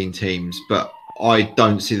 18 teams, but I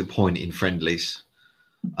don't see the point in friendlies.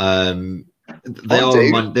 They're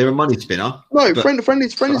a money spinner. No,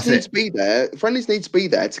 friendlies need to be there. Friendlies need to be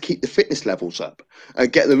there to keep the fitness levels up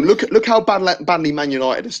and get them. Look how badly Man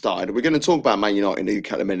United have started. We're going to talk about Man United in a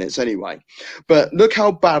couple of minutes anyway. But look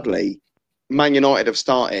how badly Man United have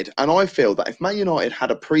started. And I feel that if Man United had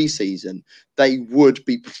a pre-season, they would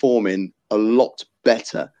be performing a lot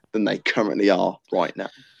better than they currently are right now.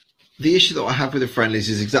 The issue that I have with the friendlies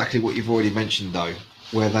is exactly what you've already mentioned, though,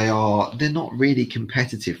 where they're not really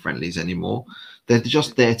competitive friendlies anymore. They're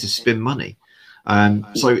just there to spin money.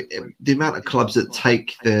 So the amount of clubs that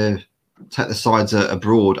take the sides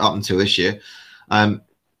abroad up until this year,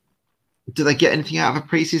 do they get anything out of a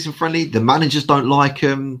pre-season friendly? The managers don't like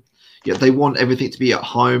them. Yeah, they want everything to be at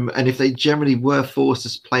home. And if they generally were forced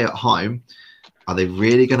to play at home, are they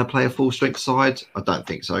really going to play a full-strength side? I don't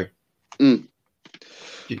think so. I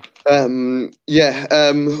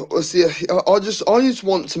just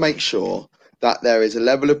want to make sure that there is a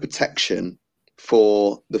level of protection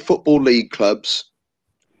for the football league clubs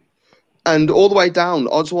and all the way down.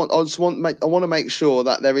 I want to make sure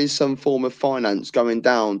that there is some form of finance going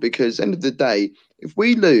down, because at the end of the day, if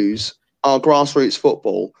we lose our grassroots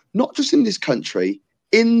football, not just in this country,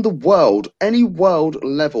 in the world, any world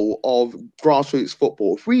level of grassroots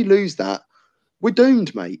football, if we lose that, we're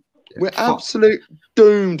doomed, mate. We're absolute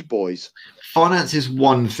doomed, boys. Finance is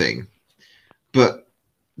one thing, but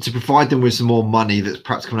to provide them with some more money that's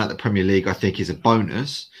perhaps coming out of the Premier League, I think is a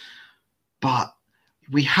bonus. But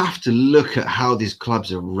we have to look at how these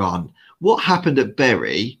clubs are run. What happened at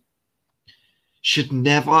Bury should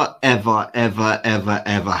never, ever, ever, ever,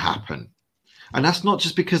 ever happen. And that's not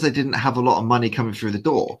just because they didn't have a lot of money coming through the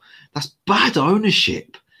door. That's bad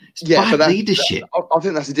ownership. It's bad leadership. I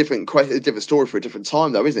think that's a different story for a different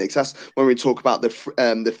time, though, isn't it? Because that's when we talk about the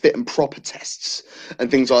fit and proper tests and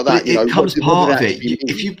things like that. But it comes part of it.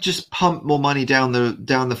 If you just pump more money down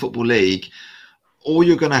the football league, all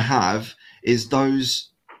you're going to have is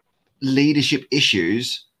those leadership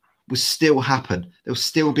issues will still happen. They'll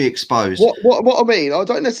still be exposed. What I mean, I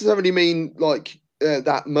don't necessarily mean like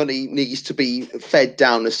that money needs to be fed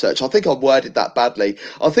down as such. I think I worded that badly.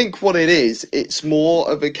 I think what it is, it's more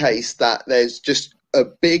of a case that there's just a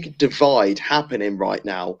big divide happening right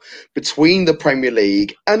now between the Premier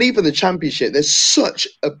League and even the Championship. There's such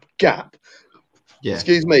a gap. Yeah.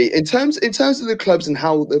 Excuse me. In terms of the clubs and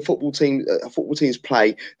how the football teams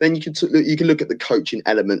play, then you can look at the coaching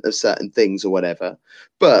element of certain things or whatever.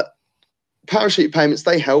 But parachute payments,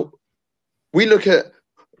 they help. We look at,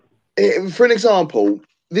 for an example,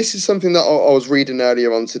 this is something that I was reading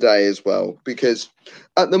earlier on today as well, because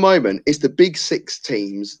at the moment it's the big six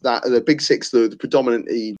teams that are the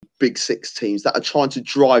predominantly big six teams that are trying to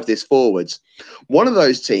drive this forwards. One of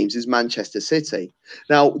those teams is Manchester City.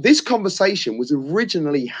 Now, this conversation was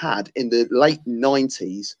originally had in the late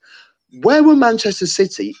 90s. Where were Manchester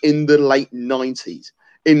City in the late 90s?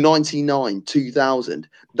 In 99, 2000,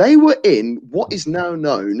 they were in what is now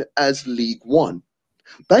known as League One.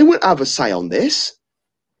 They wouldn't have a say on this.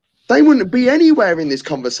 They wouldn't be anywhere in this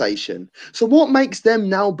conversation. So what makes them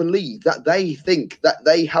now believe that they think that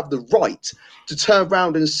they have the right to turn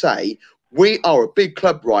around and say, we are a big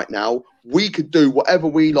club right now, we could do whatever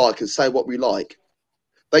we like and say what we like?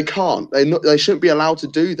 They can't. They shouldn't be allowed to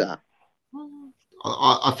do that.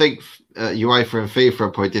 I think UEFA and FIFA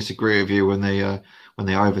probably disagree with you when they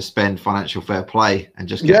overspend financial fair play and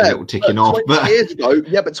just get a little ticking off.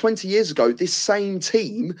 But 20 years ago, this same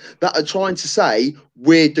team that are trying to say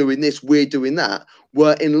we're doing this, we're doing that,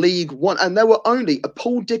 were in League One, and they were only a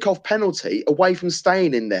Paul Dickoff penalty away from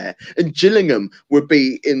staying in there. And Gillingham would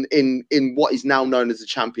be in what is now known as the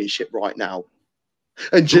Championship right now.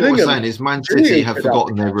 And Gillingham, what we're saying is Man City have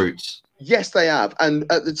forgotten their roots. Yes, they have. And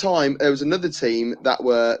at the time, there was another team that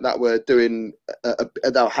were doing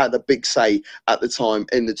that had a big say at the time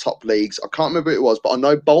in the top leagues. I can't remember who it was, but I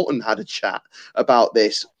know Bolton had a chat about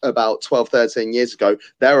this about 12, 13 years ago.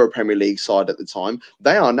 They were a Premier League side at the time.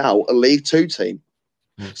 They are now a League Two team.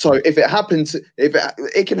 So if it happens,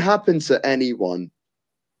 it can happen to anyone.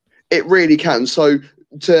 It really can. So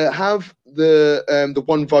to have the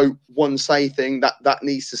one vote, one say thing that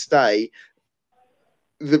needs to stay.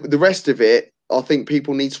 The rest of it, I think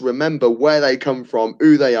people need to remember where they come from,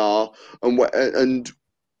 who they are, and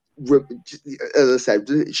as I said,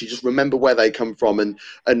 she just remember where they come from and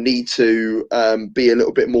need to be a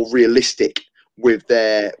little bit more realistic with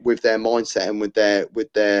their mindset and with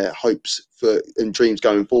their hopes for and dreams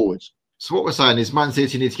going forward. So what we're saying is Man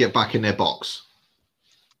City need to get back in their box.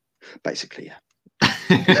 Basically, yeah.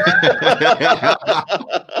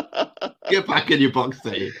 Get back in your box,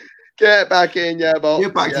 Steve. Get back in your box.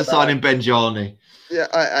 Get back to signing Benjani. Yeah,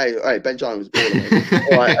 hey, Ben Jones was balling.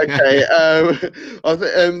 All right, okay.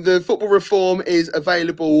 The football reform is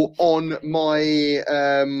available on my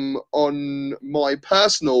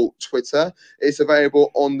personal Twitter. It's available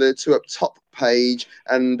on the Two Up Top page,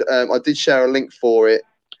 and I did share a link for it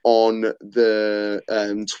on the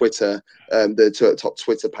Twitter, the Two Up Top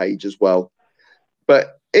Twitter page as well.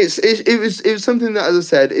 But it was something that, as I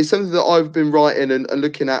said, it's something that I've been writing and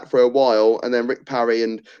looking at for a while, and then Rick Parry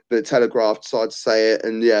and the Telegraph decided to say it,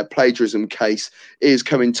 and yeah, plagiarism case is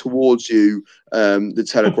coming towards you, the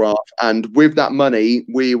Telegraph, and with that money,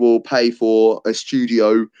 we will pay for a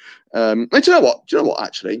studio. And do you know what?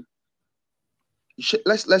 Actually,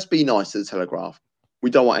 let's be nice to the Telegraph. We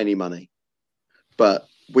don't want any money, but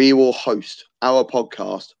we will host our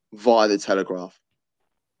podcast via the Telegraph.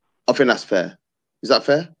 I think that's fair. Is that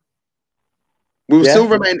fair? We'll still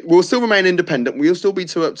remain independent. We'll still be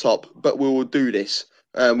Two Up Top, but we will do this.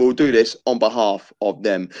 We'll do this on behalf of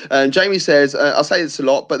them. Jamie says, I say this a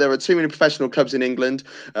lot, but there are too many professional clubs in England.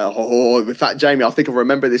 In fact, Jamie, I think I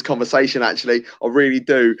remember this conversation, actually. I really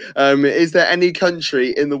do. Is there any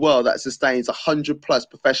country in the world that sustains 100 plus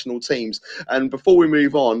professional teams? And before we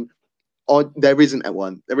move on, there isn't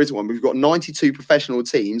one. There isn't one. We've got 92 professional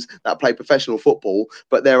teams that play professional football,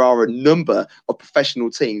 but there are a number of professional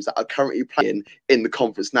teams that are currently playing in the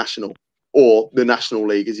Conference National, or the National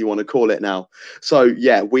League, as you want to call it now. So,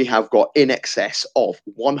 yeah, we have got in excess of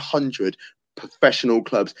 100 professional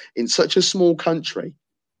clubs in such a small country.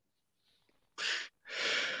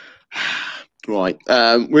 Right.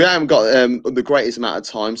 We haven't got the greatest amount of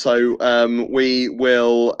time, so we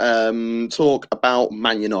will talk about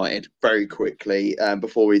Man United very quickly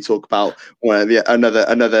before we talk about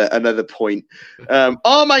another point.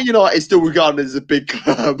 Are Man United still regarded as a big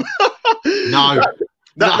club? No.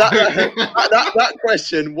 That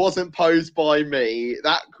question wasn't posed by me.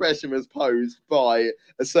 That question was posed by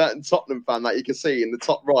a certain Tottenham fan that you can see in the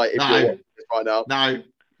top right if you're watching this right now. No.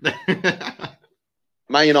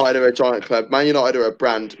 Man United are a giant club. Man United are a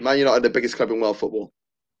brand. Man United are the biggest club in world football.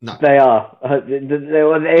 No. They are.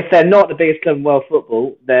 If they're not the biggest club in world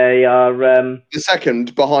football, they are the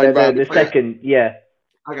second behind. The second, yeah.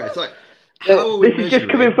 Okay, so this is just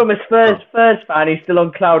coming from a Spurs fan. He's still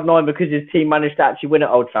on cloud nine because his team managed to actually win at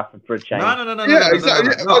Old Trafford for a change. No. Yeah,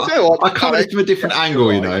 exactly. I come at this from a different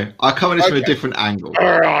angle, you know. I come at this from a different angle.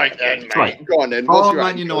 All right, then, mate. Right. Go on, then. Are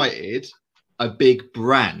Man United a big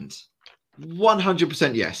brand?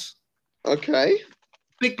 100% yes. Okay.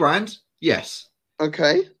 Big brand, yes.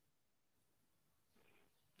 Okay.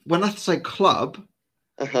 When I say club,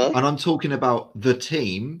 and I'm talking about the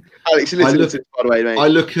team, Alex, by the way, mate. I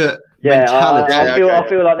look at mentality. I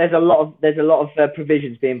feel like there's a lot of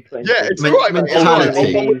provisions being put in. Yeah, it's all right,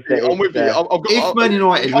 mentality. I'm with you. If Man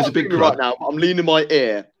United was a big club right now, I'm leaning my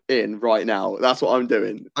ear in right now. That's what I'm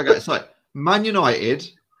doing. Okay, so Man United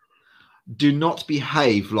do not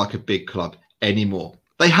behave like a big club anymore.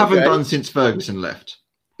 They haven't done since Ferguson left.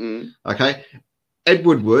 Okay, Ed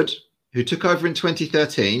Woodward, who took over in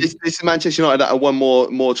 2013. This is Manchester United that have won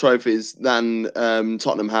more trophies than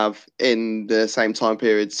Tottenham have in the same time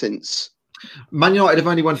period since. Man United have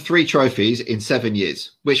only won 3 trophies in 7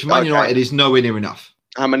 years, which for Man United is nowhere near enough.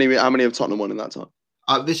 How many have Tottenham won in that time?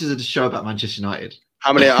 This is a show about Manchester United.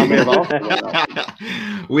 How many have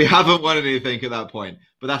Arsenal? We haven't won anything at that point,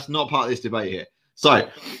 but that's not part of this debate here. So,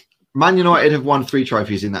 Man United have won 3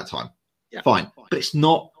 trophies in that time. Yeah, fine. But it's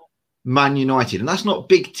not Man United. And that's not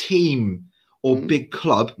big team or big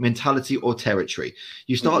club mentality or territory.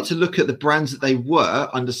 You start to look at the brands that they were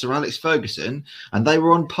under Sir Alex Ferguson, and they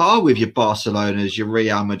were on par with your Barcelonas, your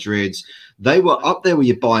Real Madrids. They were up there with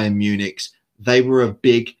your Bayern Munichs. They were a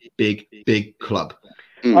big, big, big club.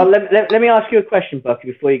 Let me ask you a question,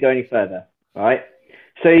 Bucky, before you go any further. All right.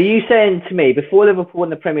 So are you saying to me, before Liverpool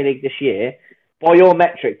won the Premier League this year, by your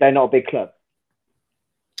metric, they're not a big club?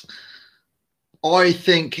 I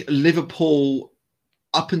think Liverpool,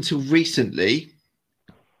 up until recently,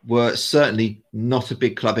 were certainly not a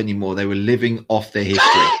big club anymore. They were living off their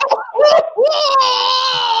history.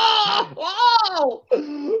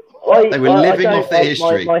 They were living off their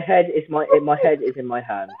history. My head is in my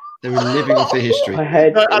hand. They were living off their history.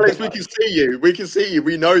 No, Alex, we can see you. We can see you.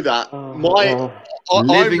 We know that.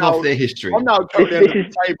 Living off their history. I'm now totally under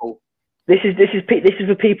the table. This is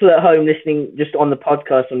for people at home listening just on the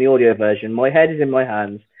podcast on the audio version. My head is in my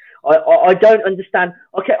hands. I don't understand.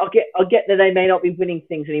 Okay, I get that they may not be winning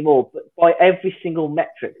things anymore, but by every single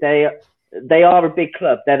metric, they are a big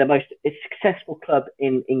club. They're the most successful club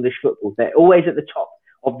in English football. They're always at the top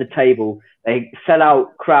of the table. They sell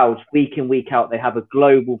out crowds week in, week out. They have a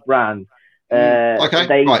global brand. They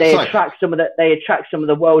attract some of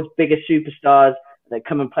the world's biggest superstars that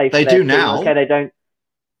come and play for their team. Now. Okay, they don't.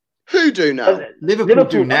 Who do now? Liverpool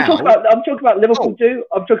do now. I'm talking about Liverpool do.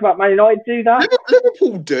 I'm talking about Man United do that.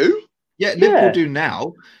 Liverpool do. Yeah, Liverpool do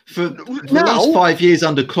now. For the last 5 years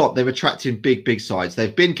under Klopp, they've attracted big sides.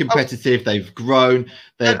 They've been competitive. They've grown.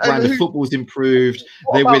 Their brand of football's improved.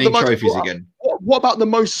 They're winning trophies again. What about the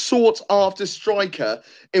most sought after striker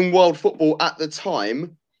in world football at the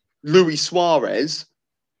time, Luis Suarez?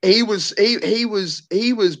 He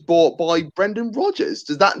was bought by Brendan Rodgers.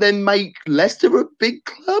 Does that then make Leicester a big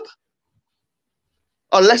club?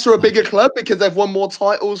 Are Leicester a bigger club because they've won more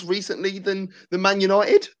titles recently than Man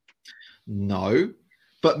United? No,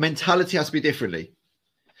 but mentality has to be differently.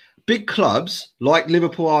 Big clubs like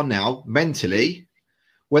Liverpool are now, mentally,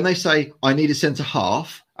 when they say, I need a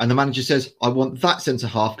centre-half, and the manager says, I want that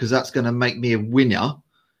centre-half because that's going to make me a winner,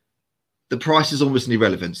 the price is almost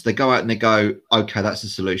irrelevant. So they go out and they go, okay, that's the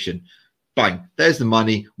solution. Bang, there's the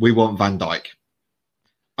money. We want Van Dijk.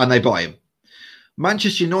 And they buy him.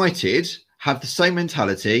 Manchester United have the same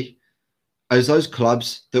mentality as those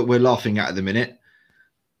clubs that we're laughing at the minute,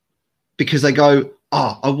 because they go,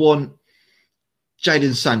 I want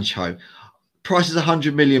Jadon Sancho. Price is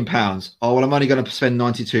 £100 million. Oh, well, I'm only going to spend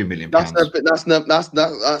 £92 million.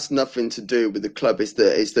 That's nothing to do with the club. It's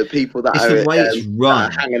the people that the way it's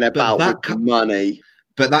run, hanging about with money.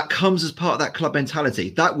 But that comes as part of that club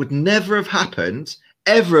mentality. That would never have happened,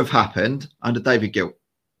 ever have happened under David Gill.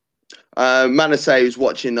 Manasseh, who's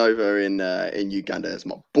watching over in Uganda, is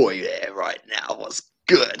my boy there right now. What's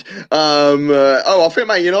good? I think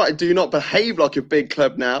Man United do not behave like a big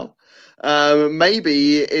club now.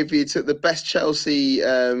 Maybe if you took the best Chelsea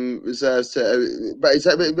reserves to,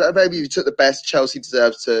 maybe if you took the best Chelsea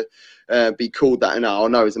deserves to be called that. I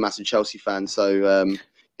know he's a massive Chelsea fan, so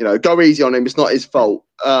go easy on him. It's not his fault.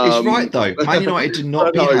 It's right though. Man United do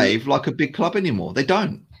not behave like a big club anymore. They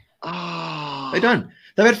don't. They don't.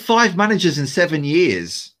 They've had 5 managers in 7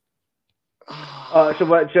 years. Why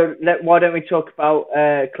don't we talk about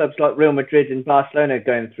clubs like Real Madrid and Barcelona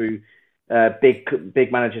going through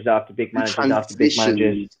big managers after big managers after big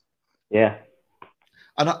managers? Yeah.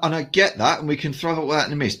 And I get that, and we can throw all that in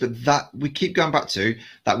the mist, but that we keep going back to,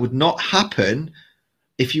 that would not happen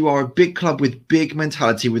if you are a big club with big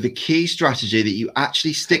mentality, with a key strategy that you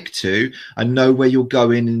actually stick to and know where you're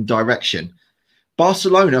going in direction.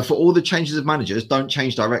 Barcelona, for all the changes of managers, don't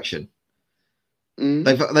change direction.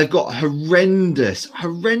 They've got horrendous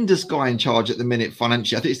guy in charge at the minute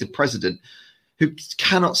financially. I think it's the president, who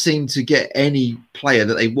cannot seem to get any player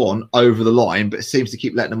that they want over the line, but seems to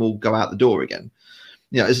keep letting them all go out the door again.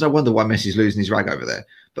 It's no wonder why Messi's losing his rag over there.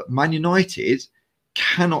 But Man United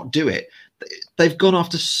cannot do it. They've gone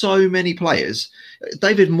after so many players.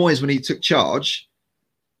 David Moyes, when he took charge,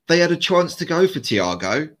 they had a chance to go for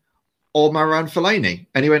Thiago or Marouane Fellaini.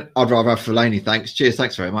 And he went, I'd rather have Fellaini, thanks. Cheers,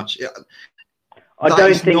 thanks very much. I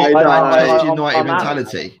don't think United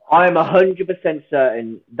mentality. I'm 100%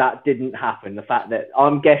 certain that didn't happen. The fact that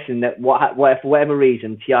I'm guessing that for whatever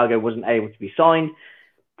reason, Thiago wasn't able to be signed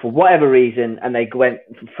for whatever reason, and they went.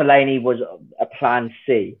 Fellaini was a plan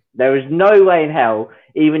C. There is no way in hell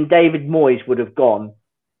even David Moyes would have gone,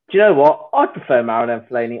 do you know what? I'd prefer Marouane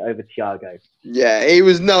Fellaini over Thiago. Yeah, he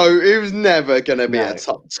was never going to be a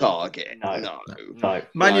top target. No.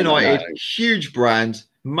 Man United, huge brand,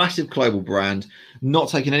 massive global brand. Not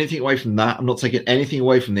taking anything away from that. I'm not taking anything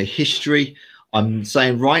away from their history. I'm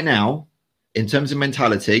saying right now, in terms of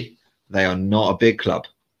mentality, they are not a big club.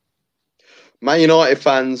 Man United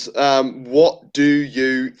fans, what do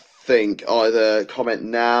you think? Either comment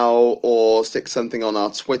now or stick something on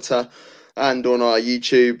our Twitter and on our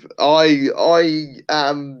YouTube. I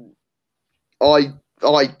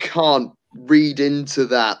can't read into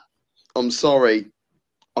that. I'm sorry.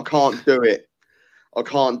 I can't do it.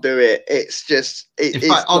 It's just... In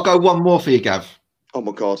fact, I'll go one more for you, Gav. Oh,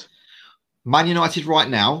 my God. Man United right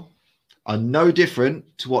now are no different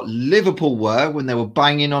to what Liverpool were when they were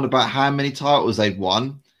banging on about how many titles they'd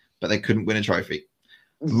won, but they couldn't win a trophy.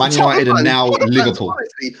 Man United are now Liverpool.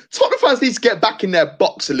 Tottenham fans need to get back in their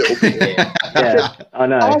box a little bit here. Yeah, I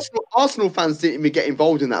know. Arsenal fans didn't even get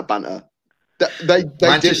involved in that banter.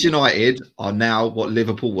 Manchester United are now what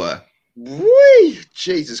Liverpool were. Whee!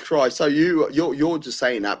 Jesus Christ. So you're just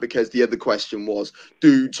saying that because the other question was,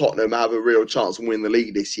 do Tottenham have a real chance to win the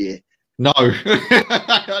league this year? No. No.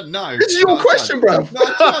 This is your question, bro.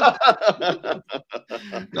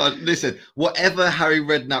 No, listen, whatever Harry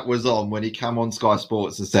Redknapp was on when he came on Sky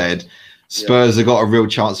Sports and said Spurs have got a real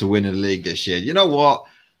chance of winning the league this year. You know what?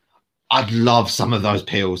 I'd love some of those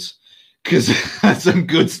peels because that's some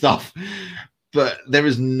good stuff. But there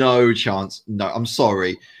is no chance. No, I'm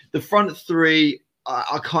sorry. The front three,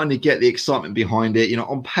 I kind of get the excitement behind it. You know,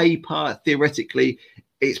 on paper, theoretically,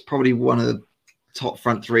 it's probably one of the top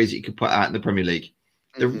front threes that you could put out in the Premier League.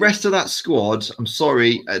 The rest of that squad, I'm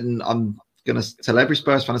sorry, and I'm going to tell every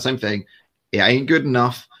Spurs fan the same thing. It ain't good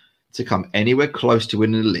enough to come anywhere close to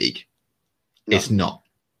winning the league. No. It's not.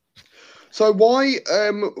 So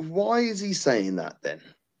why is he saying that then?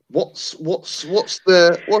 What's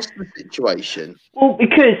the situation? Well,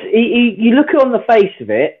 because you look on the face of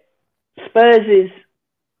it, Spurs is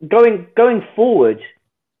going forward.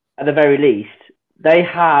 At the very least, they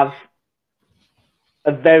have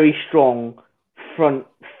a very strong front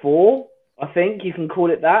four. I think you can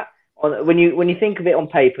call it that. When you think of it on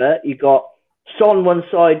paper, you've got Son one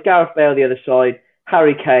side, Gareth Bale the other side,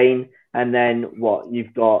 Harry Kane, and then what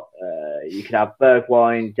you've got? You could have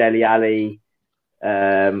Bergwijn, Dele Alli,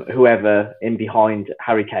 whoever in behind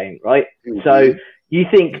Harry Kane, right? So you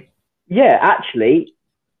think, yeah, actually,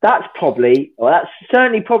 that's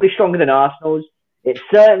certainly probably stronger than Arsenal's. It's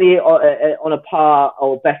certainly on a par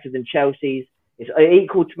or better than Chelsea's. It's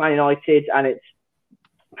equal to Man United, and it's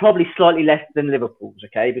probably slightly less than Liverpool's,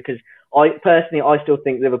 okay? Because I still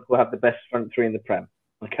think Liverpool have the best front three in the Prem,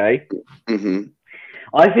 okay? Mm-hmm.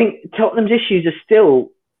 I think Tottenham's issues are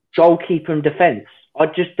still goalkeeper and defence. I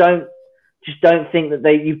just don't think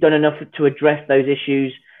that you've done enough to address those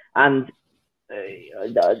issues. And as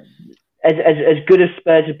good as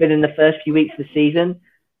Spurs have been in the first few weeks of the season,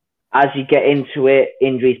 as you get into it,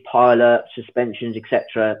 injuries pile up, suspensions,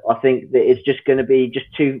 etc. I think that it's just going to be just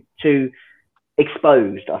too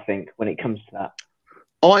exposed, I think, when it comes to that.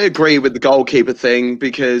 I agree with the goalkeeper thing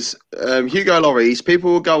because Hugo Lloris,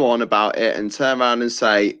 people will go on about it and turn around and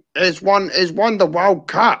say, it's won the World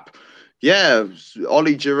Cup. Yeah,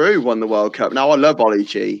 Ollie Giroud won the World Cup. Now, I love Ollie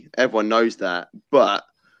G. Everyone knows that. But,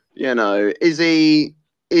 you know, is he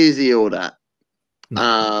all that?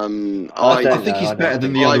 No. I think he's better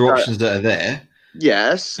than the other options that are there.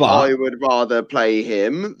 Yes, but I would rather play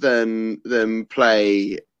him than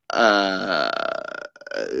play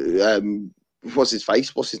what's his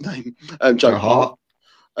face? What's his name? Joe Hart.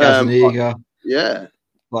 Gazzaniga. Yeah.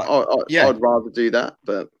 I'd rather do that,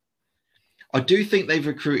 but I do think they've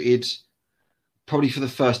recruited probably for the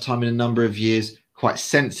first time in a number of years quite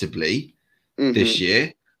sensibly this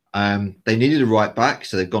year. They needed a right back,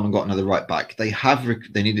 so they've gone and got another right back. They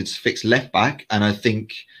needed to fix left back, and I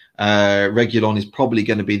think Reguilon is probably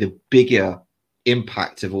going to be the bigger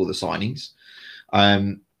impact of all the signings.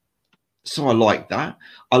 So I like that.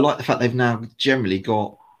 I like the fact they've now generally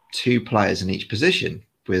got two players in each position.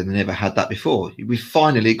 We've never had that before. We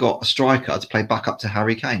finally got a striker to play back up to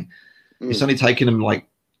Harry Kane. It's only taken them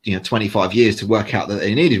 25 years to work out that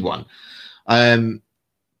they needed one.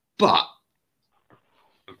 But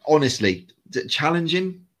honestly,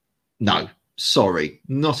 challenging? No, sorry,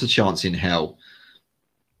 not a chance in hell.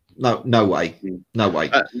 No way. No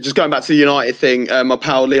way. Just going back to the United thing, my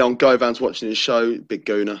pal Leon Govan's watching his show, big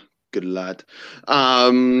gooner. Good lad.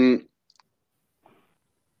 I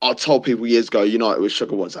told people years ago United was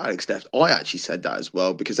sugar once Alex left. I actually said that as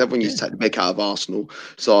well because everyone used to take the mick out of Arsenal.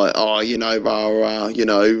 So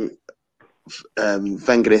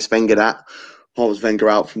Wenger this, Wenger that. I was Wenger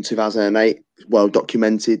out from 2008. Well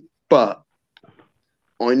documented, but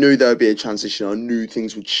I knew there would be a transition. I knew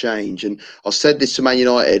things would change, and I said this to Man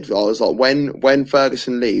United. I was like, when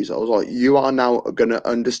Ferguson leaves, I was like, you are now going to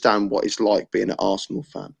understand what it's like being an Arsenal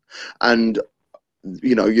fan, and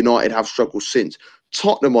United have struggled since.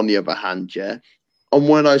 Tottenham, on the other hand, yeah, I'm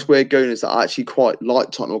one of those weird gooners that I actually quite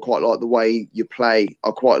like Tottenham. I quite like the way you play.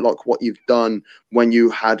 I quite like what you've done when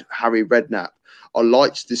you had Harry Redknapp. I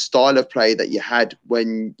liked the style of play that you had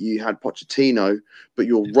when you had Pochettino, but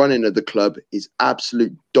your running of the club is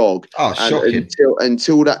absolute dog. Oh, shocking.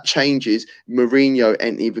 Until that changes, Mourinho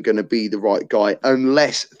ain't even going to be the right guy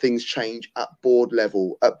unless things change at board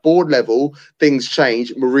level. At board level, things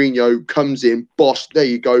change. Mourinho comes in, boss, there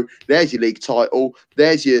you go. There's your league title.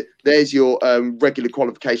 There's your regular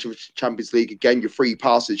qualification for Champions League again, your free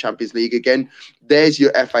pass to the Champions League again. There's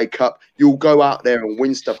your FA Cup. You'll go out there and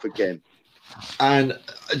win stuff again. And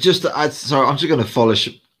just to add, so I'm just going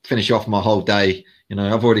to finish off my whole day.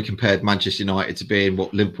 I've already compared Manchester United to being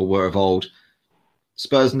what Liverpool were of old.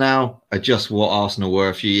 Spurs now are just what Arsenal were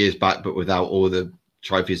a few years back, but without all the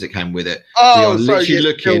trophies that came with it. Oh, we are literally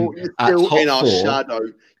looking at top in our four. Shadow.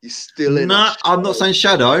 You're still in. No, I'm not saying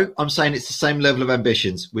shadow. I'm saying it's the same level of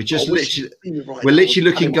ambitions. We're just literally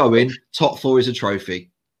looking going. Top four is a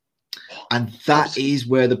trophy, and that is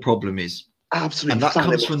where the problem is. Absolutely, and that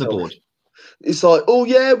comes from the board. It's like, oh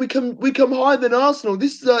yeah, we come higher than Arsenal.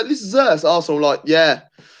 This is us. Arsenal, like, yeah,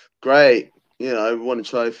 great. You know, we won a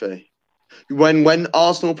trophy. When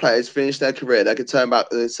Arsenal players finish their career, they could turn back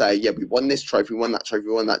and say, yeah, we won this trophy, we won that trophy,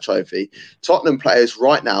 we won that trophy. Tottenham players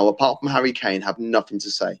right now, apart from Harry Kane, have nothing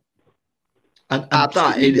to say. And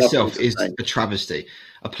that in itself is a travesty.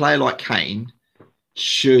 A player like Kane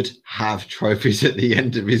should have trophies at the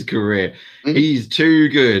end of his career. Mm-hmm. He's too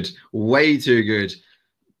good, way too good,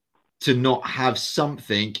 to not have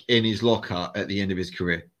something in his locker at the end of his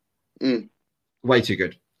career. Way too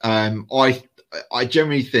good. I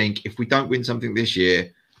generally think if we don't win something this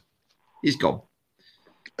year, he's gone.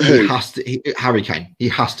 He has to. Harry Kane. He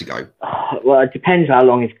has to go. Well, it depends how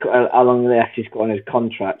long left he's got on his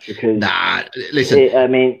contract. Because listen. I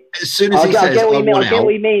mean, as soon as he says, I get what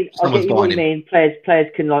you mean.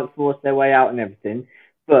 Players can like force their way out and everything,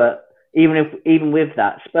 but even with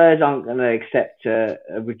that, Spurs aren't going to accept a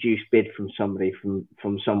reduced bid from somebody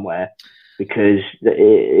from somewhere, because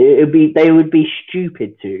they would be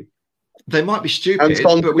stupid to. They might be stupid,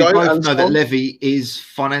 but we both know that Levy is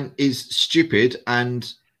stupid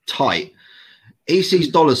and tight. He sees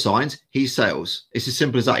dollar signs, he sells. It's as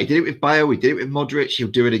simple as that. He did it with Bale, he did it with Modric, he'll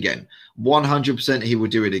do it again. 100% he will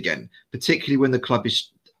do it again, particularly when the club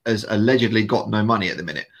has allegedly got no money at the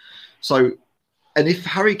minute. So, and if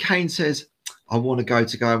Harry Kane says, I want to go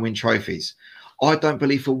and win trophies, I don't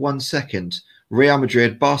believe for 1 second Real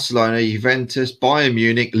Madrid, Barcelona, Juventus, Bayern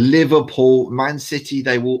Munich, Liverpool, Man City,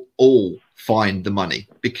 they will all find the money,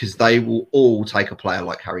 because they will all take a player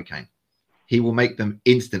like Harry Kane. He will make them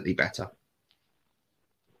instantly better.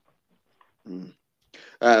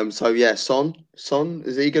 So yeah, Son,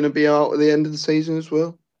 is he going to be out at the end of the season as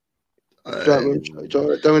well? I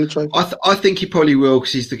think he probably will,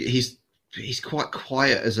 because he's quite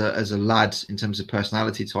quiet as a lad in terms of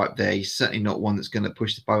personality type. There, he's certainly not one that's going to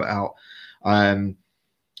push the boat out.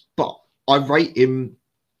 But I rate him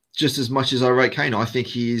just as much as I rate Kane. I think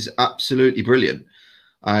he is absolutely brilliant.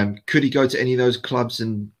 Could he go to any of those clubs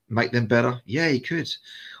and make them better? Yeah, he could.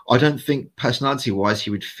 I don't think personality-wise he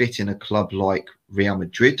would fit in a club like Real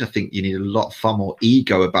Madrid. I think you need a lot far more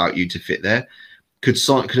ego about you to fit there. Could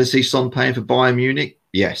I see Son playing for Bayern Munich?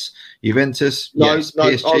 Yes. Juventus? No, yes. No,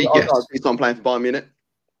 PSG? I can't see Son playing for Bayern Munich.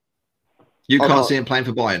 You can't see him playing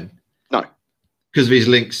for Bayern? No. Because of his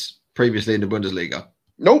links previously in the Bundesliga?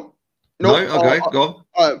 Nope. No? Okay, go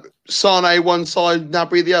on. Sane one side,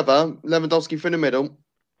 Gnabry the other, Lewandowski for the middle.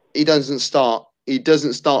 He doesn't start. He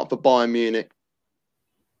doesn't start for Bayern Munich.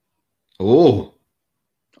 Oh.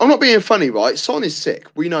 I'm not being funny, right? Son is sick.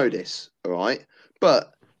 We know this, all right?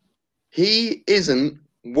 But he isn't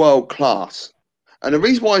world class. And the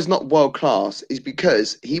reason why he's not world class is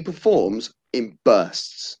because he performs in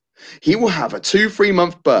bursts. He will have a 2-3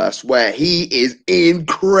 month burst where he is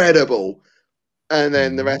incredible. And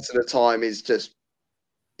then the rest of the time is just,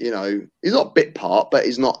 he's not bit part, but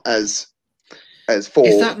he's not as full.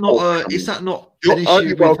 Is that not an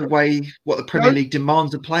issue with the way what the Premier League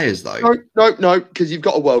demands of players, though? No, because you've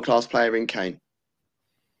got a world-class player in Kane.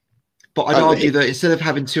 But I'd argue that instead of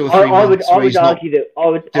having 2 or 3 months where he's not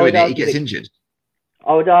doing it, he gets injured.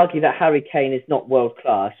 I would argue that Harry Kane is not world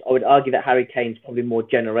class. I would argue that Harry Kane is probably more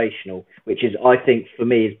generational, which is, I think, for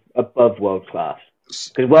me, is above world class.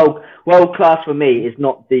 Because world class for me is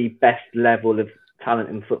not the best level of talent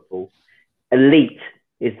in football. Elite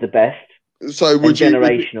is the best. So would you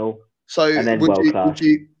generational? And then world class.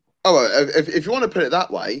 If you want to put it that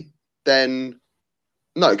way, then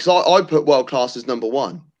no, because I put world class as number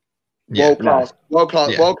one. World class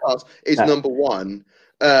is number one.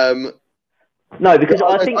 No, because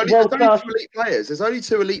I think there's only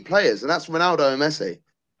 2 elite players, and that's Ronaldo and Messi.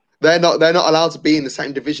 They're not allowed to be in the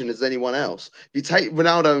same division as anyone else. If you take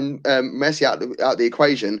Ronaldo and Messi out the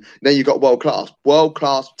equation, then you've got world class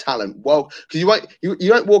talent. Because you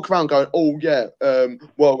don't walk around going, oh yeah,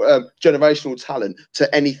 generational talent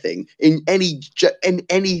to anything in anything,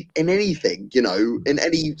 in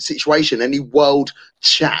any situation, any world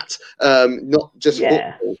chat, not just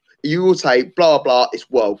football. You will say blah blah. It's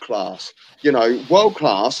world class. World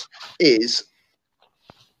class is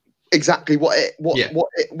exactly what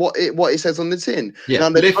it says on the tin. Yeah,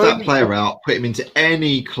 lift that player out, put him into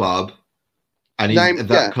any club, and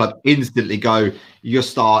that club instantly go, you're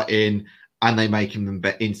starting, and they make him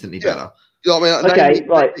instantly better. You know what I mean?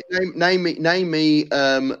 Right.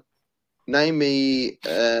 Name me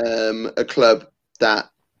a club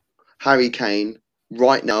that Harry Kane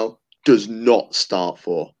right now does not start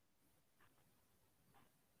for.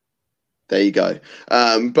 There you go.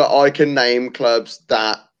 But I can name clubs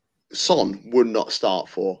that Son would not start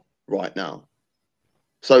for right now.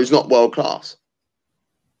 So he's not world class.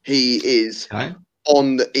 He is Okay.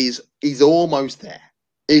 he's almost there.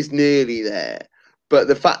 He's nearly there. But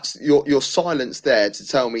the fact your silence there to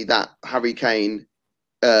tell me that Harry Kane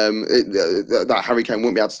that Harry Kane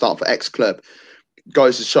wouldn't be able to start for X club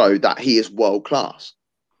goes to show that he is world class.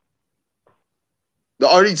 The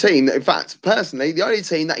only team that, in fact, personally, the only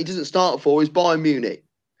team that he doesn't start for is Bayern Munich.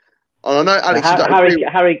 And I know Alex,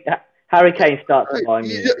 Harry Kane starts at Bayern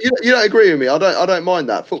Munich. You don't agree with me. I don't mind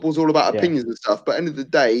that. Football's all about opinions and stuff. But at the end of the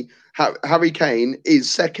day, Harry Kane is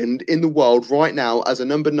second in the world right now as a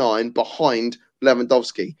number 9 behind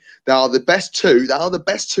Lewandowski. They are the best two. They are the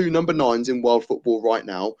best 2 number 9s in world football right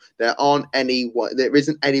now. There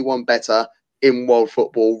isn't anyone better in world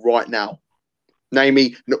football right now. Name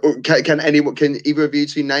me. Can either of you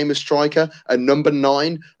two name a striker, a number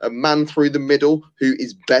 9, a man through the middle who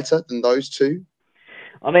is better than those two?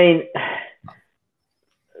 I mean,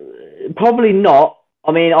 probably not.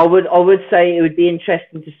 I mean, I would say it would be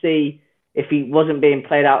interesting to see if he wasn't being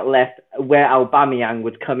played out left, where Aubameyang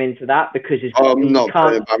would come into that, because you can't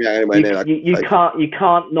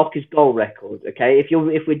knock his goal record. Okay,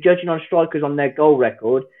 if we're judging on strikers on their goal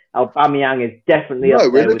record, Aubameyang is definitely up there.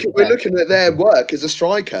 We're looking at their work as a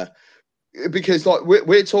striker, because like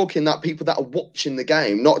we're talking that people that are watching the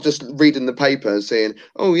game, not just reading the paper and saying,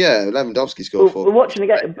 "Oh yeah, Lewandowski scored for." We're watching the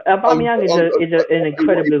game. Aubameyang is an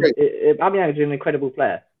incredible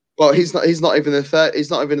player. Well, he's not even the third. He's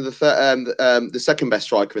not even the second best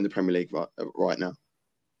striker in the Premier League right now.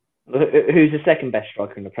 Who's the second best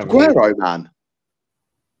striker in the Premier League? Aguero, man.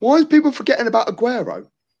 Why is people forgetting about Aguero?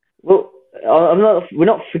 Well, we're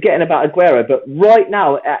not forgetting about Aguero, but right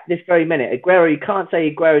now, at this very minute, Aguero, you can't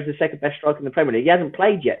say Aguero is the second best striker in the Premier League. He hasn't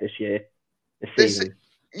played yet this season.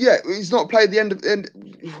 Yeah, he's not played the end of.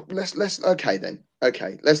 Okay then.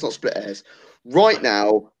 Okay, let's not split hairs. Right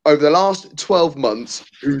now, over the last 12 months,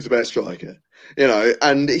 who's the best striker?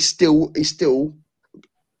 And it's still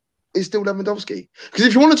Lewandowski. Because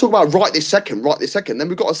if you want to talk about right this second, then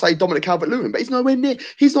we've got to say Dominic Calvert-Lewin, but he's nowhere near.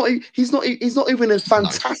 He's not even a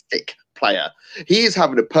fantastic player. He is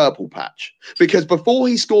having a purple patch, because before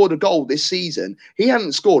he scored a goal this season, he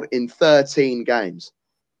hadn't scored in 13 games.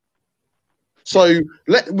 So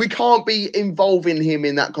we can't be involving him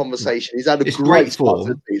in that conversation. He's had a great form. Start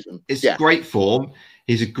to the season. It's great form.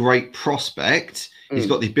 He's a great prospect. He's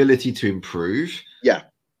got the ability to improve. Yeah.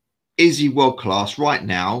 Is he world class right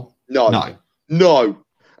now? No. And No.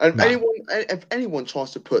 if anyone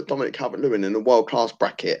tries to put Dominic Calvert-Lewin in a world class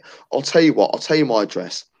bracket, I'll tell you what. I'll tell you my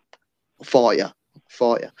address. I'll fight you.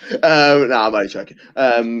 No, I'm only joking.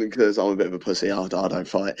 Because I'm a bit of a pussy. I don't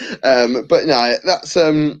fight. But no, that's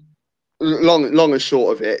long and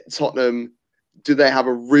short of it. Tottenham, do they have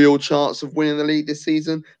a real chance of winning the league this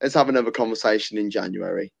season? Let's have another conversation in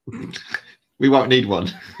January. We won't need one.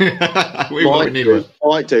 Won't need one.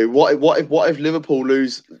 Might do. What if Liverpool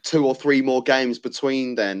lose 2 or 3 more games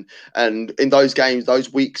between then? And in those games,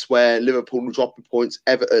 those weeks where Liverpool are dropping points,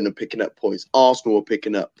 Everton are picking up points, Arsenal are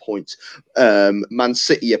picking up points, Man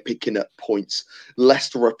City are picking up points,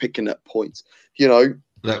 Leicester are picking up points.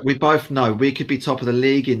 Look, we both know we could be top of the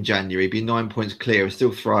league in January, be 9 points clear, and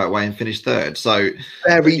still throw it away and finish third. So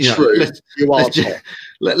very true.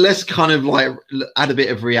 Let's kind of like add a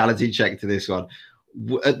bit of reality check to this one.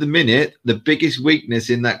 At the minute, the biggest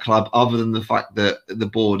weakness in that club, other than the fact that the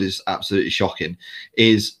board is absolutely shocking,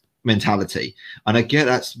 is mentality. And I get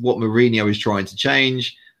that's what Mourinho is trying to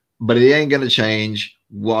change, but it ain't going to change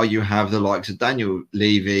while you have the likes of Daniel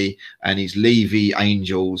Levy and his Levy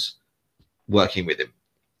Angels working with him.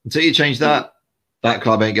 Until you change that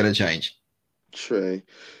club ain't going to change. True.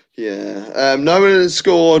 Yeah. No one has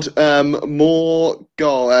scored more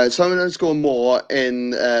goals. Someone has scored more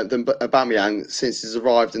than Aubameyang since he's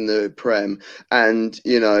arrived in the Prem. And,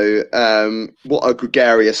 what a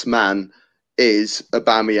gregarious man is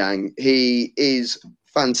Aubameyang. He is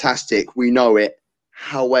fantastic. We know it.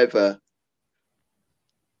 However,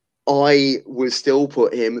 I would still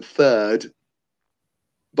put him third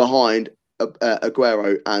behind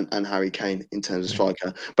Aguero and Harry Kane in terms of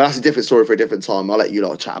striker, but that's a different story for a different time. I'll let you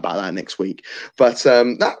lot chat about that next week. But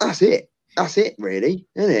that's it. That's it, really,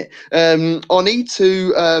 isn't it? I need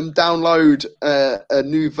to download a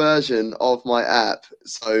new version of my app,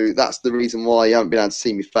 so that's the reason why you haven't been able to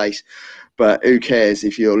see my face. But who cares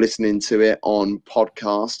if you're listening to it on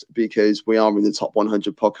podcast, because we are in the top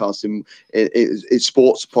 100 podcasts in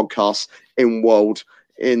sports podcasts in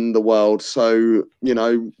the world. So,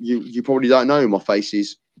 you probably don't know my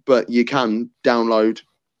faces, but you can download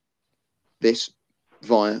this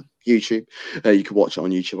via YouTube. You can watch it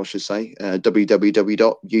on YouTube, I should say.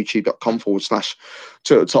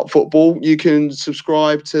 www.youtube.com/TotalTopFootball. You can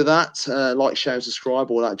subscribe to that, like, share, and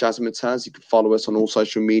subscribe, all that jazz and taz. You can follow us on all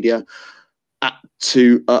social media at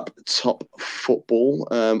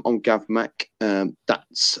 2UpTopFootball. I'm Gav Mack.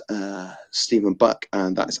 That's Stephen Buck,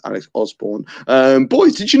 and that's Alex Osborne.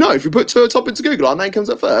 Boys, did you know if you put 2 Up Top into Google, our name comes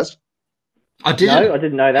up first? I didn't. No, I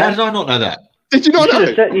didn't know that. How did I not know that? Did you not know?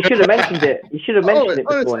 You should have mentioned it. You should have mentioned it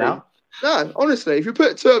before now. No, honestly, if you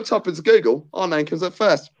put 2 Up Top into Google, our name comes up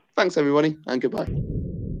first. Thanks, everybody, and goodbye.